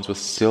responds with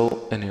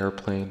still an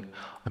airplane.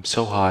 I'm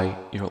so high,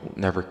 you'll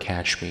never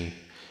catch me.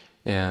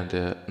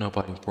 And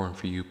nobody important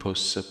for you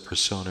posts a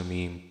Persona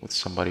meme with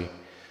somebody,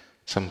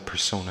 some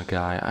Persona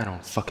guy. I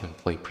don't fucking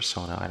play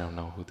Persona. I don't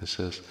know who this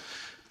is,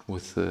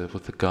 with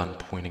the gun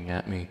pointing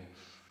at me.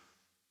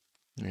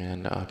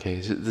 And okay,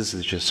 this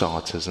is just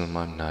autism.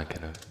 I'm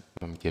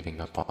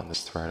giving up on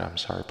this thread. I'm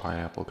sorry,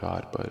 Pineapple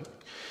God, but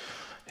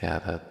yeah,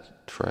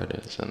 that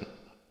thread isn't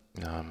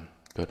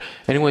good.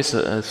 Anyways,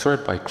 a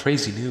thread by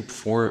Crazy Noob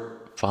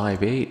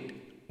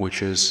 458,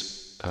 which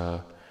is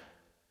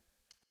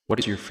what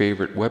is your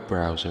favorite web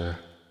browser?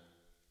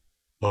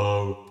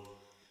 I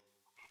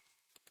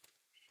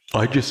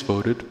just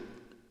voted.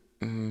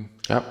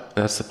 Yep,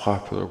 that's the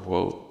popular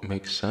vote.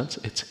 Makes sense.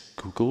 It's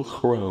Google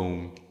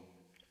Chrome.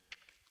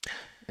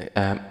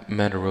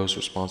 Amanda Rose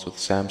responds with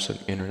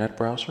Samsung Internet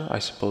Browser. I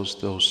suppose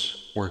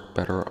those work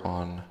better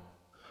on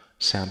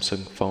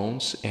Samsung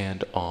phones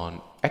and on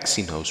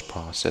Exynos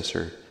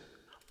processor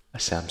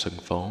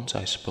Samsung phones,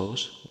 I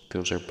suppose.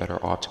 Those are better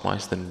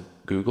optimized than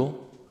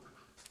Google.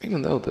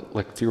 Even though,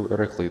 like,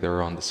 theoretically,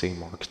 they're on the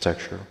same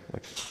architecture.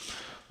 Like,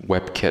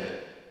 WebKit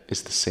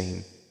is the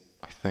same,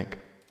 I think.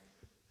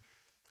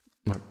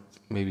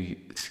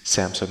 Maybe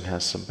Samsung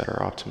has some better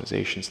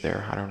optimizations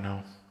there. I don't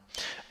know.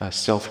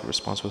 Stealthy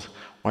response with,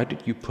 why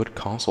did you put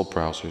console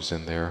browsers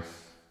in there?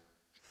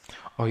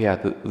 Oh yeah,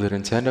 the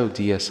Nintendo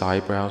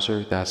DSi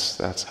browser,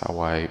 that's how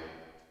I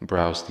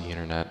browse the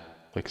internet,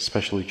 like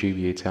especially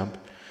GBA temp.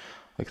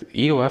 Like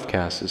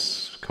EoFcast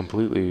is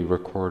completely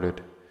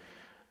recorded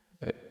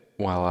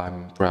while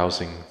I'm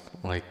browsing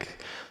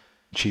like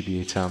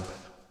GBA temp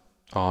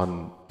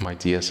on my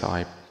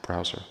DSi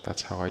browser.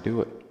 That's how I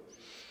do it.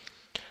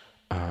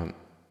 All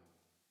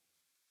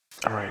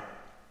right.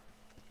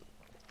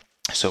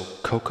 So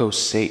Coco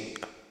say,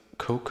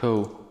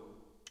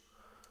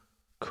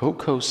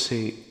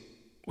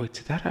 wait,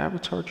 did that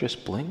avatar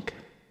just blink?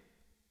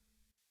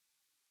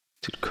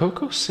 Did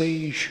Coco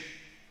Sage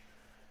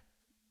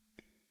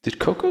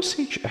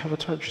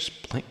avatar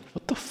just blink?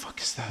 What the fuck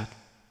is that?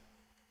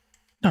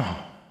 No,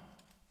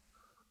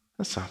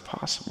 that's not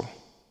possible.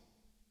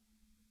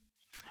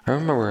 I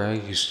remember I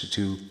used to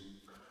do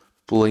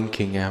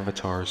blinking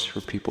avatars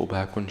for people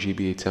back when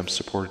GBA Temp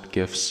supported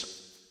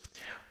GIFs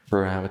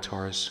for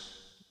avatars.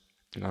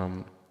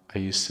 I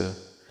used to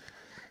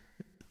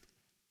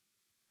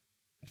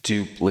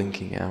do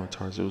blinking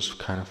avatars. It was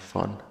kind of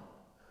fun.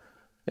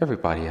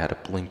 Everybody had a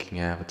blinking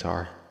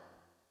avatar.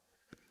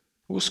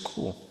 It was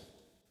cool.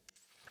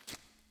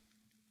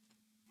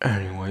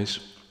 Anyways,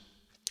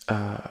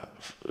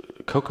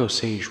 Coco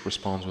Sage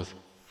responds with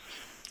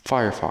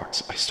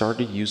Firefox. I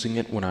started using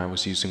it when I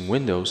was using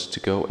Windows to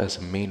go as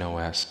a main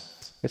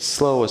OS. It's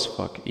slow as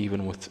fuck,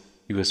 even with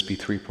USB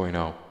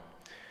 3.0.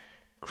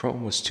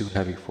 Chrome was too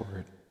heavy for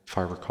it, if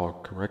I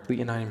recall correctly,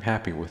 and I'm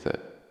happy with it.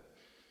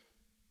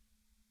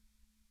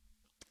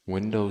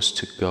 Windows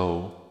to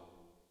go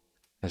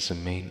as a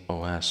main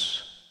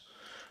OS.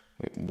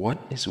 Wait, what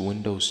is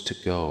Windows to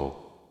go?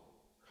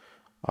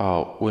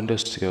 Oh,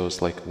 Windows to go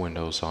is like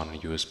Windows on a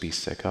USB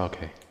stick.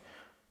 Okay.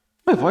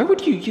 Wait, why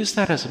would you use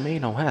that as a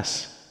main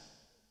OS?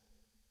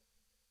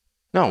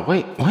 No,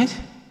 wait, what?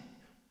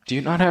 Do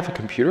you not have a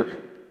computer?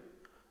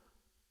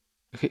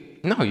 Okay,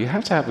 no, you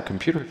have to have a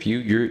computer if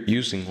you're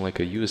using like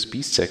a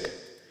USB stick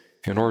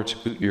in order to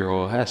boot your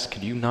OS.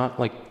 Could you not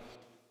like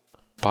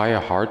buy a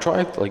hard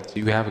drive? Like, do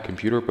you have a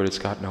computer but it's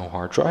got no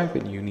hard drive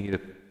and you need to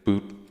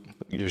boot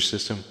your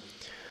system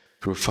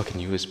through a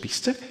fucking USB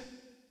stick?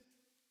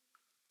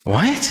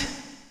 What?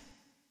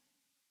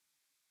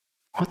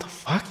 What the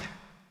fuck?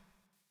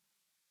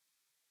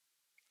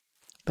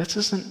 That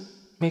doesn't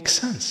make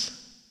sense.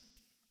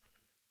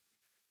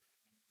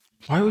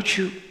 Why would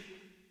you...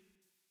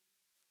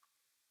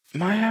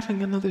 Am I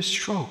having another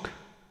stroke?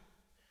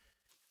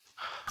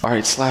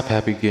 Alright, Slap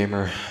Happy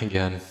Gamer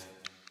again.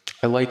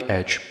 I like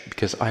Edge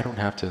because I don't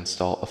have to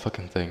install a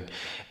fucking thing.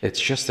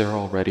 It's just there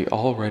already,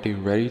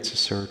 ready to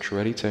search,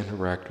 ready to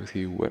interact with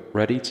you,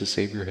 ready to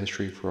save your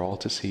history for all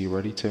to see,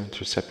 ready to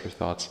intercept your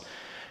thoughts.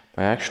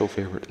 My actual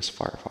favorite is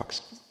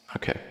Firefox.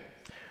 Okay.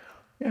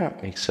 Yeah,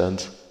 it makes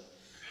sense.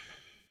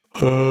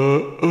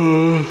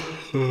 Oh,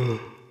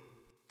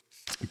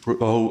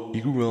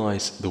 you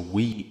realize the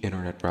Wii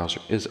internet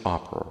browser is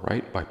Opera,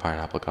 right? By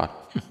Pineapple God.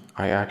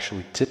 I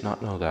actually did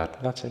not know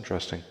that. That's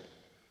interesting.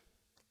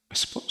 I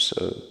suppose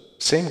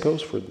same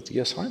goes for the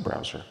DSi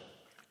browser.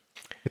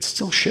 It's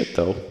still shit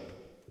though.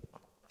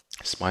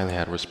 Smiley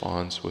had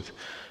responds with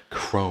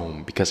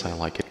Chrome because I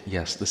like it.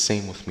 Yes, the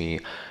same with me.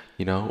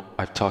 You know,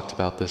 I've talked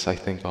about this I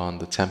think on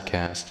the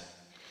Tempcast.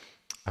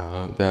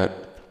 That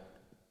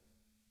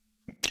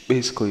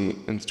basically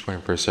in the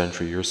 21st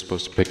century you're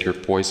supposed to pick your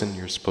poison.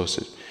 You're supposed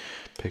to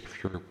pick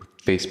if you're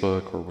with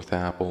Facebook or with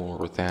Apple or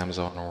with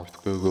Amazon or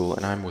with Google,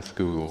 and I'm with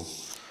Google.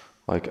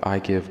 Like, I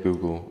give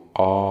Google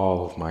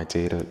all of my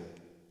data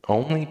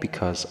only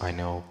because I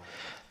know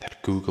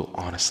that Google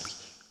honestly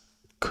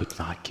could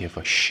not give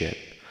a shit.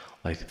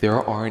 Like,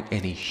 there aren't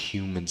any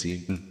humans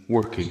even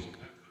working.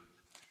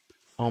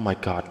 Oh my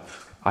god,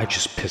 I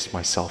just pissed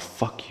myself.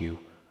 Fuck you.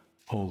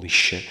 Holy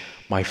shit.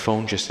 My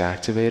phone just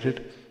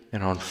activated,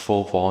 and on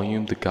full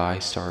volume, the guy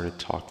started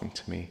talking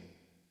to me.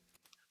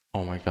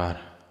 Oh my god.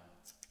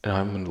 And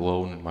I'm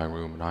alone in my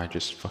room, and I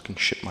just fucking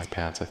shit my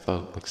pants. I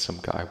felt like some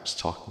guy was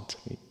talking to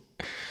me.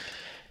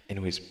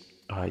 Anyways,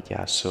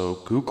 yeah, so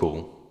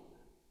Google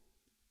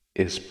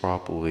is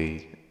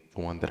probably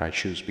the one that I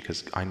choose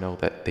because I know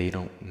that they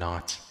don't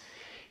not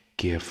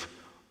give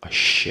a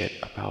shit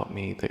about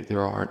me.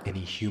 There aren't any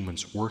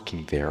humans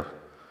working there.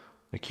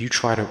 Like, you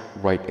try to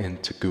write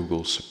into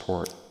Google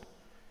support,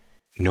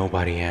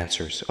 nobody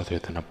answers other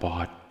than a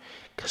bot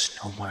because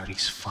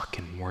nobody's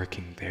fucking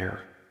working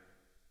there,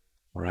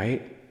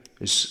 right?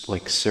 There's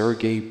like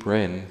Sergey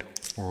Brin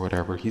or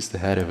whatever, he's the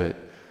head of it,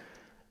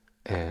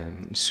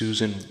 and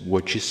Susan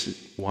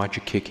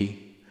Wojcicki,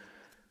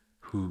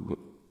 who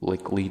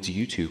like leads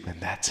YouTube, and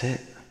that's it.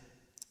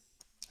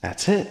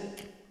 That's it.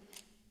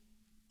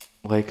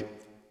 Like,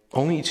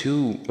 only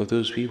two of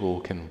those people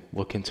can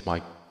look into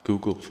my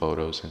Google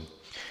photos and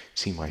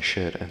see my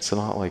shit. And it's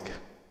not like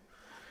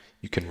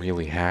you can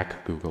really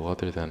hack Google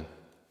other than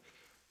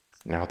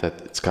now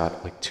that it's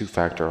got like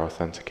two-factor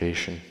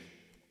authentication,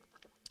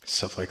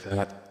 stuff like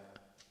that.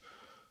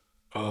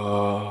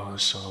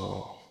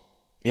 So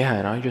yeah,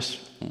 and I just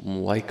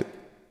like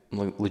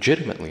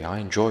legitimately, I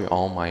enjoy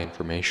all my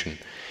information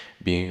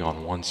being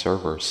on one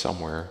server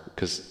somewhere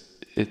because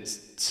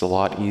it's a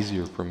lot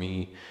easier for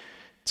me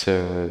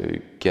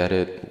to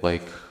get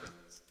like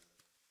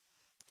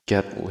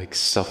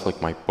stuff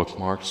like my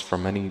bookmarks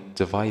from any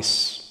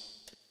device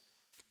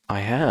I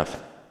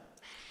have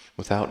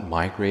without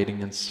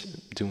migrating and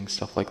doing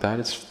stuff like that.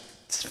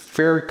 It's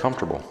very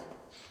comfortable,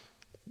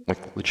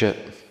 like legit.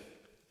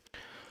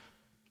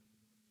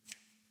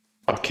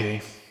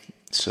 Okay,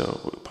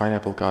 so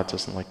Pineapple God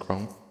doesn't like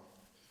Chrome.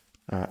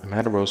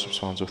 Amanda Rose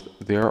responds with,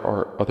 there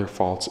are other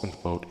faults in the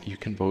vote. You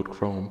can vote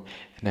Chrome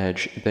and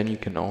Edge, then you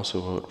can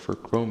also vote for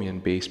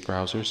Chromium-based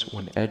browsers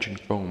when Edge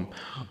and Chrome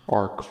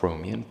are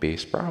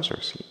Chromium-based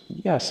browsers.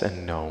 Yes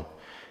and no.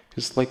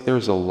 Because like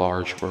there's a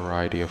large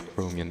variety of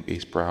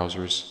Chromium-based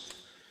browsers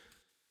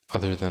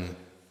other than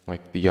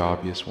like the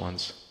obvious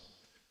ones.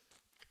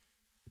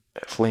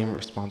 Flame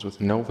responds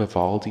with, no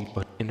Vivaldi,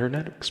 but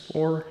Internet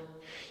Explorer?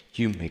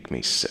 You make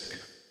me sick.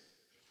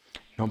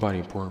 Nobody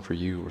important for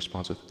you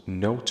responds with,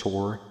 no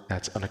Tor,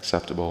 that's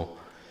unacceptable.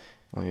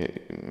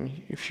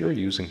 If you're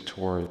using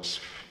Tor,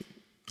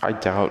 I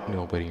doubt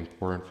nobody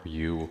important for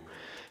you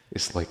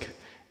is like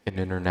an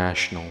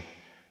international,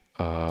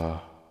 wait,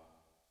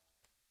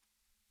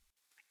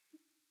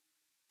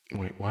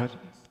 what?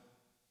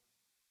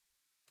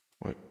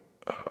 Wait,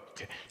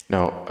 okay.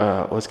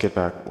 No, let's get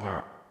back.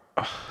 Wow.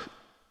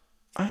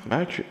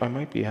 I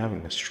might be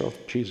having a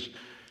stroke, Jesus.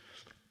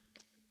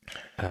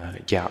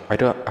 Yeah,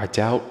 I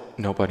doubt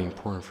nobody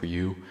important for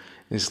you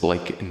is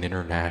like an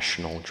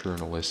international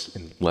journalist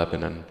in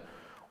Lebanon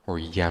or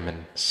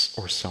Yemen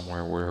or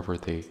somewhere wherever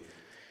they,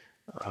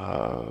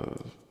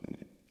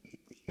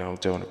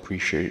 don't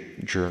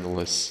appreciate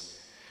journalists.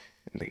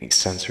 And they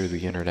censor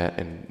the internet,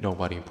 and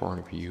nobody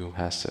important for you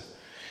has to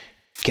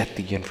get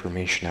the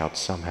information out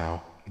somehow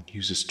and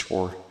uses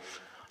Tor.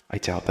 I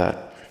doubt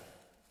that.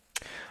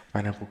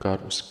 Pineapple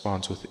God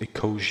responds with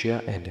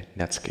Ecosia and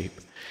Netscape.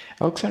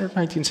 Alexander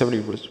 1970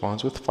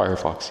 responds with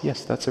Firefox.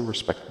 Yes, that's a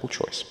respectable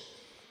choice.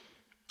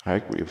 I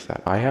agree with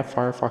that. I have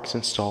Firefox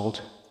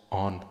installed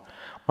on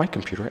my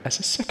computer as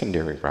a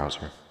secondary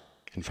browser.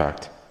 In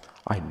fact,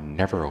 I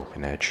never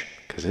open Edge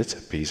because it's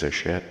a piece of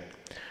shit.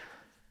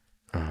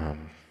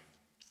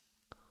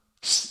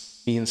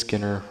 Ian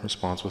Skinner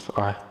responds with,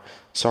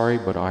 sorry,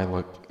 but I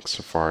like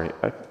Safari.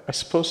 I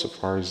suppose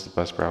Safari is the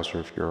best browser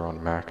if you're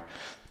on Mac.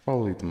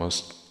 Probably the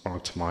most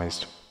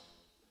optimized,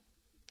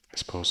 I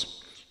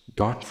suppose.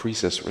 Don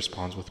Freesis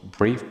responds with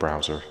Brave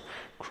browser,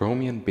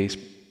 Chromium based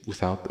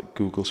without the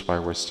Google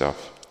spyware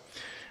stuff.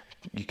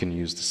 You can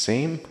use the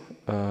same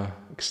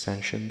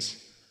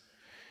extensions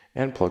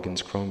and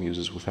plugins Chrome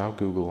uses without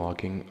Google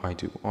logging I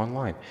do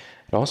online.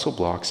 It also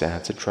blocks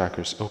ads and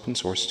trackers, open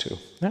source too.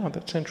 Yeah,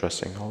 that's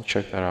interesting. I'll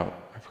check that out.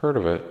 I've heard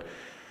of it.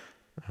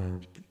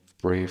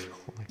 Brave,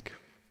 like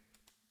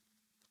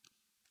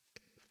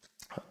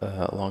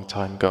a long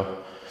time ago.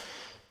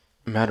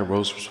 Matt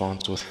Rose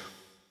responds with,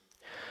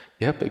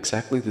 yep,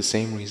 exactly the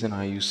same reason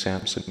I use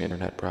Samsung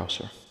Internet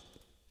Browser.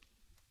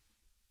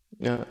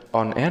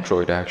 On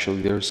Android,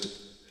 actually,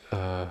 there's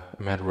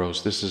Matt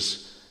Rose. This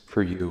is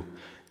for you.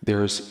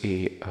 There's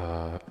a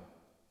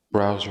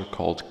browser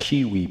called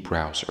Kiwi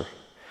browser,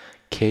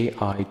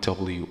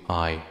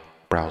 KIWI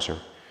browser.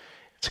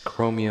 It's a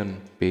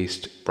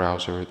Chromium-based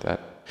browser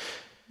that,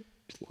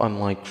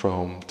 unlike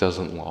Chrome,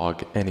 doesn't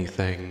log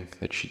anything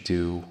that you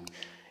do,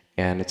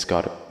 and it's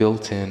got a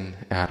built-in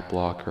ad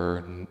blocker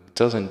and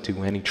doesn't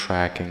do any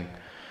tracking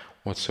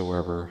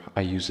whatsoever.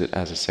 I use it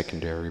as a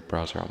secondary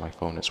browser on my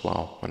phone as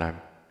well when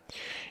I'm,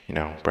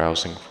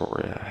 browsing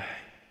for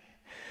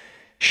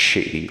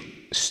shady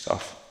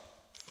stuff.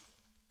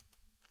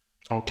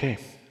 Okay,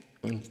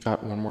 we've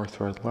got one more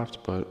thread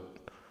left, but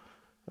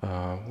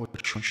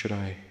which one should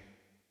I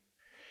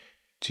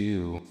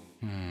do?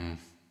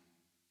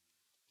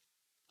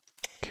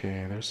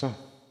 Okay, there's a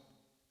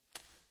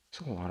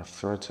lot of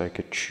threads I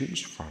could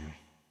choose from.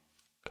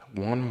 Got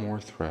one more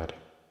thread.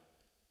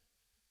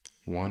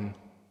 One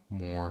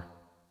more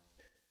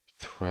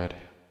thread.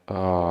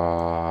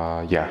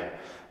 Yeah,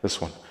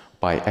 this one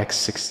by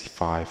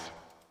X65,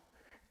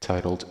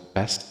 titled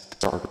Best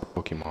Starter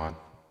Pokemon.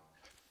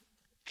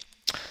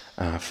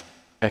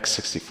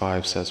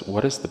 X65 says,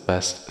 what is the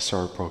best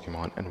starter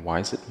Pokemon and why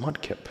is it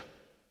Mudkip?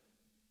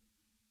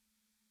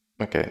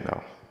 Okay,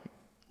 no.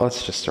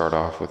 Let's just start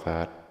off with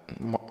that.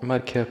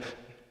 Mudkip,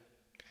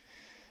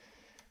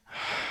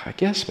 I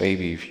guess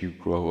maybe if you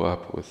grow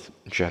up with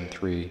Gen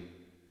 3,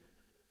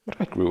 but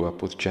I grew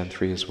up with Gen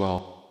 3 as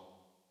well.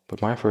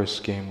 But my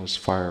first game was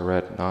Fire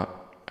Red,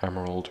 not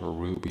Emerald or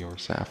Ruby or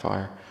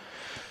Sapphire.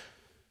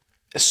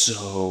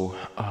 So,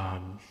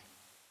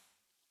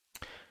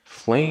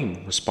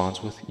 Flame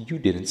responds with, you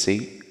didn't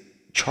say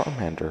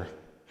Charmander.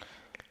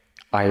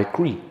 I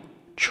agree.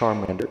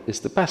 Charmander is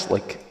the best.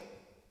 Like,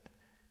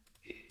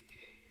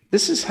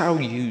 this is how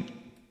you,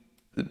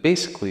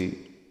 basically,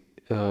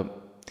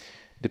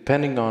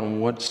 depending on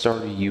what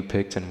starter you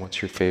picked and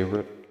what's your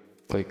favorite,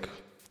 like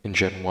in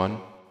Gen 1,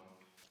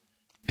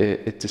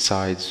 it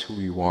decides who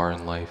you are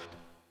in life.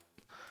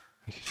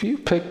 If you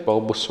pick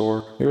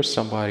Bulbasaur, you're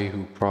somebody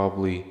who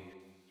probably,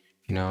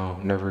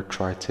 never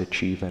tried to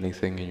achieve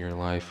anything in your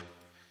life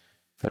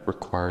that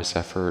requires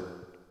effort.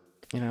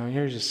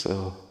 You're just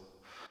a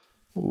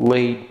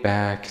laid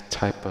back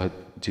type of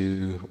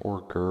dude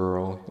or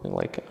girl. You're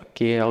like,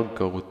 okay, I'll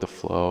go with the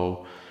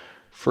flow.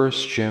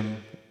 First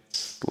gym,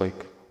 it's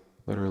like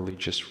literally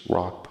just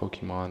rock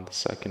Pokemon. The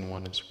second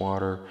one is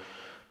water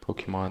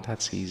Pokemon.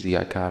 That's easy.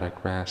 I got a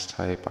grass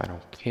type. I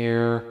don't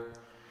care.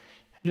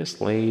 Just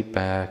laid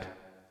back.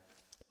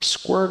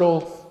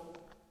 Squirtle.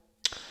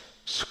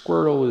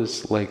 Squirtle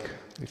is like,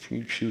 if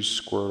you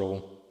choose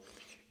Squirtle,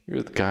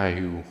 you're the guy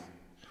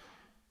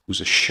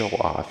who's a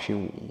show-off.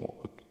 You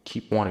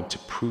keep wanting to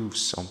prove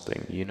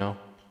something,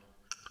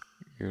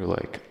 You're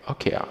like,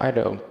 okay, I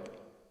don't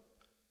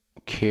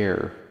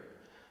care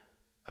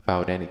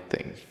about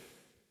anything.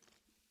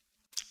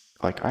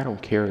 Like, I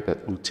don't care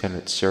that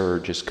Lieutenant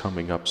Surge is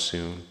coming up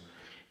soon.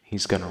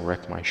 He's gonna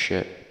wreck my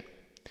shit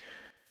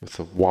with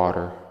the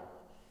water.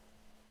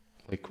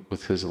 Like,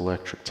 with his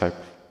electric type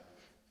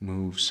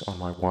moves on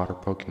my water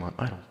Pokemon.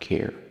 I don't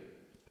care.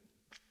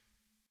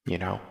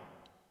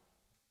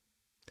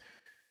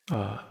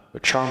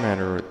 But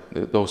Charmander,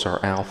 those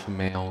are alpha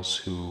males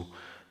who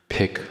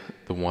pick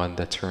the one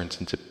that turns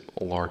into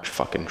a large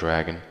fucking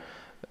dragon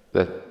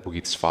that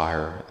breathes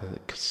fire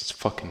because it's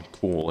fucking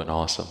cool and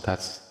awesome.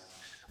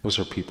 Those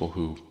are people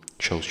who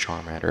chose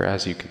Charmander.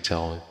 As you can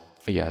tell,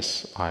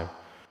 yes, I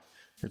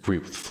agree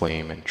with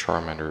Flame, and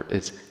Charmander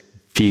is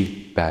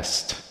the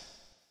best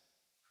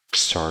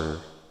starter,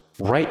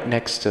 right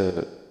next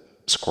to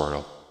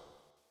Squirtle.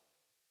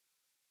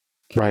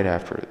 Right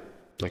after it.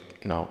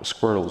 Like, no,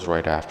 Squirtle's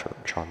right after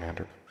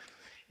Charmander.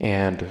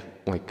 And,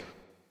 like,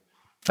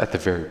 at the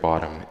very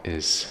bottom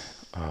is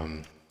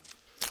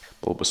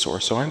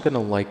Bulbasaur. So I'm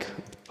gonna like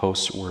the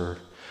post where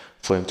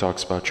Flame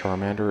talks about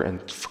Charmander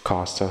and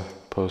Costa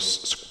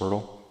posts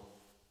Squirtle.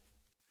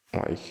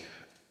 Like,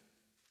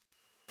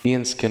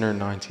 Ian Skinner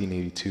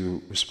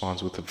 1982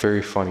 responds with a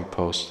very funny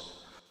post.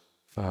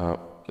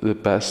 The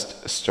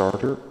best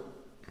starter,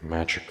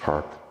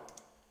 Magikarp.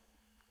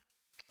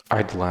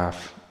 I'd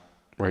laugh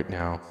right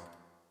now.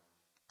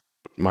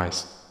 My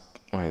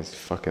my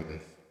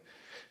fucking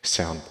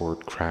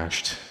soundboard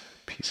crashed.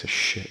 Piece of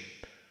shit.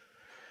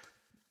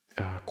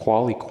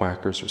 Quali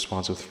Quacker's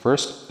response with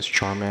first is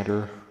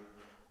Charmander.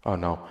 Oh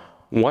no.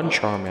 One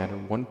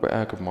Charmander, one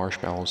bag of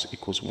marshmallows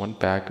equals one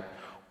bag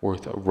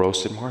worth of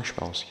roasted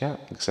marshmallows. Yeah,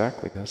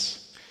 exactly.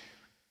 That's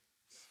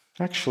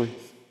actually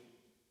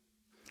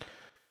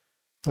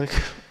like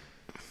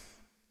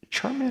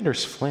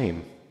Charmander's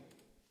flame.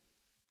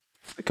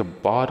 It's like a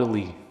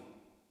bodily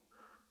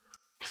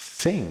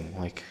thing.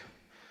 Like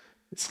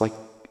it's like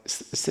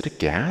is it a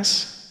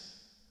gas?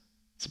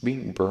 It's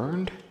being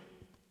burned?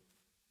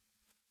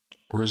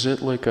 Or is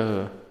it like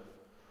a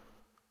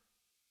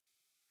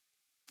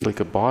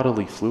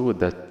bodily fluid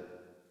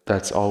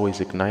that's always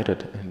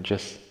ignited and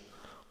just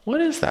what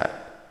is that?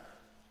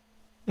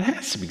 It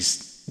has to be.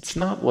 It's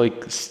not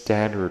like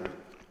standard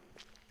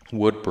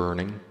wood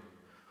burning.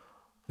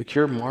 Like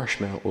your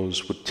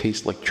marshmallows would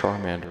taste like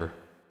Charmander.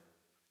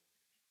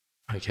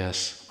 I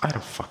guess. I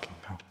don't fucking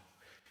know.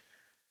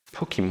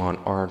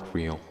 Pokemon aren't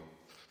real.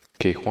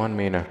 Okay, Juan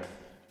Mena.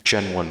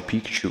 Gen 1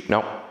 Pikachu.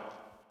 No.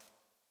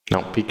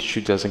 No,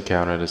 Pikachu doesn't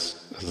count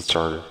as a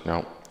starter.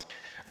 No.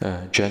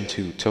 Gen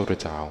 2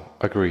 Totodile.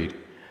 Agreed.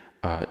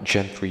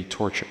 Gen 3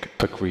 Torchic.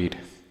 Agreed.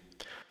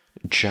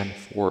 Gen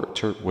 4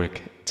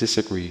 Turtwig.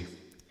 Disagree.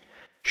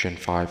 Gen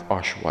 5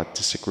 Oshawott.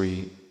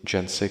 Disagree.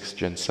 Gen 6,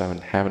 Gen 7.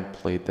 Haven't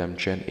played them.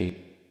 Gen 8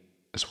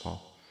 as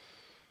well.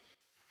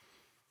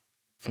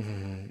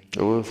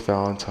 Olaf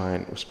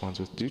Valentine responds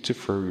with, due to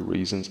furry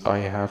reasons, I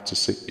have to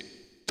say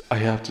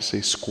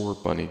Score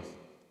Bunny.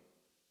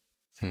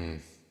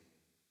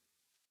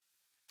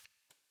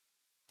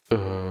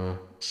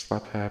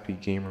 Slap Happy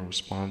Gamer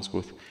responds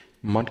with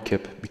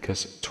Mudkip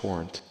because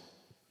torrent.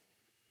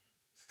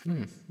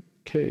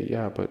 Okay,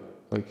 yeah, but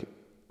like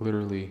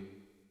literally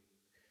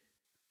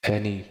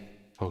any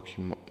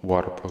Pokemon,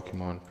 water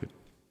Pokemon could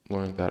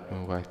learn that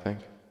move, I think.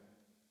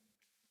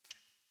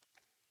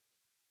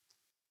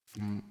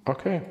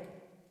 Okay,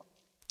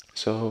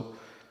 so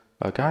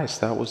guys,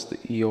 that was the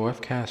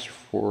EoFcast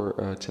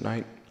for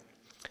tonight.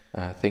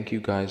 Thank you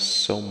guys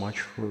so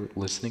much for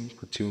listening,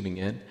 for tuning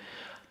in.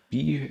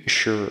 Be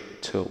sure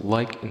to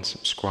like and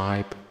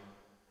subscribe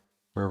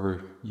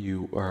wherever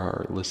you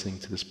are listening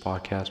to this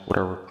podcast,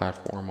 whatever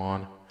platform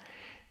on.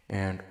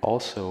 And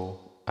also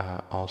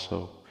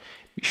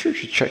be sure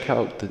to check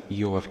out the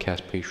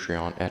EoFcast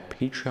Patreon at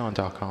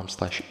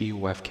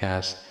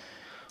patreon.com/EoFcast.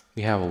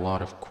 We have a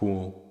lot of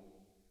cool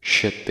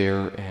shit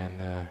there,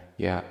 and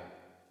yeah,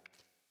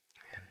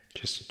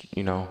 just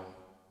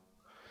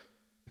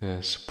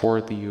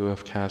support the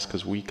EoFcast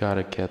because we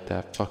gotta get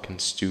that fucking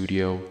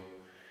studio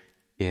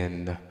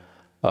in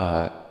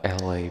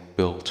LA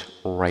built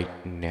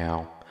right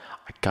now.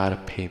 I gotta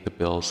pay the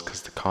bills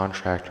because the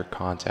contractor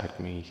contacted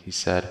me. He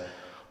said,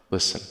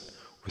 listen,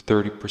 we're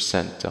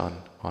 30%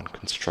 done on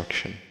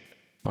construction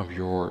of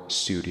your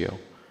studio.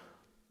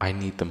 I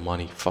need the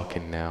money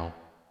fucking now,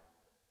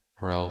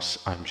 or else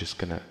I'm just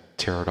gonna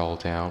tear it all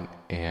down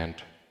and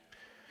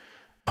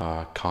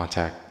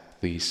contact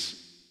police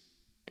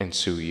and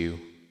sue you.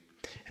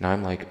 And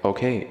I'm like,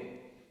 okay,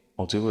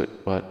 I'll do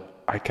it,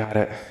 but I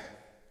gotta.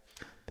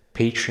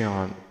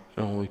 Patreon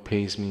only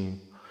pays me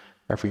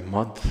every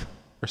month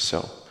or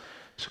so.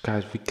 So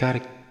guys, we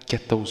gotta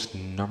get those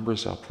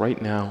numbers up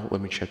right now. Let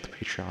me check the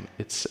Patreon.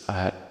 It's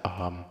at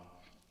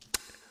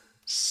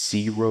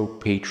 0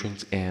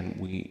 patrons, and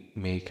we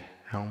make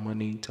how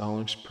many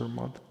dollars per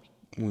month?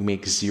 We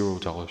make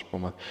 $0 per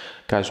month.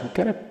 Guys, we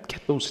gotta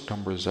get those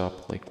numbers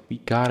up. Like we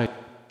gotta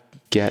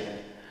get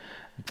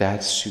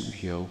that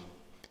studio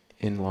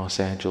in Los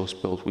Angeles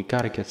built. We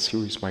gotta get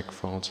serious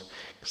microphones,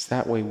 because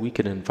that way we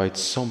can invite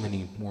so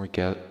many more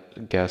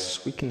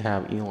guests. We can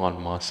have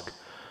Elon Musk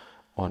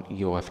on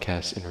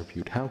EoFcast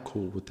interviewed. How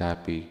cool would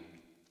that be?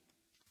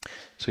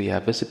 So yeah,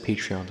 visit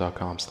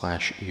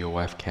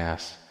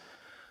patreon.com/EoFcast.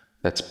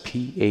 That's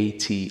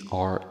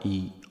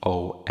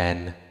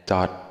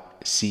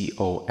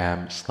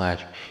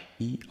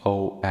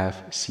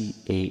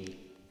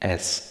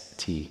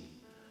patreon.com/EoFcast.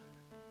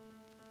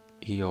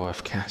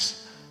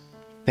 EoFcast.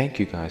 Thank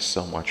you guys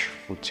so much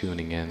for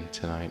tuning in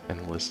tonight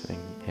and listening.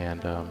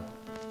 And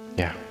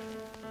yeah,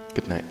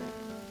 good night.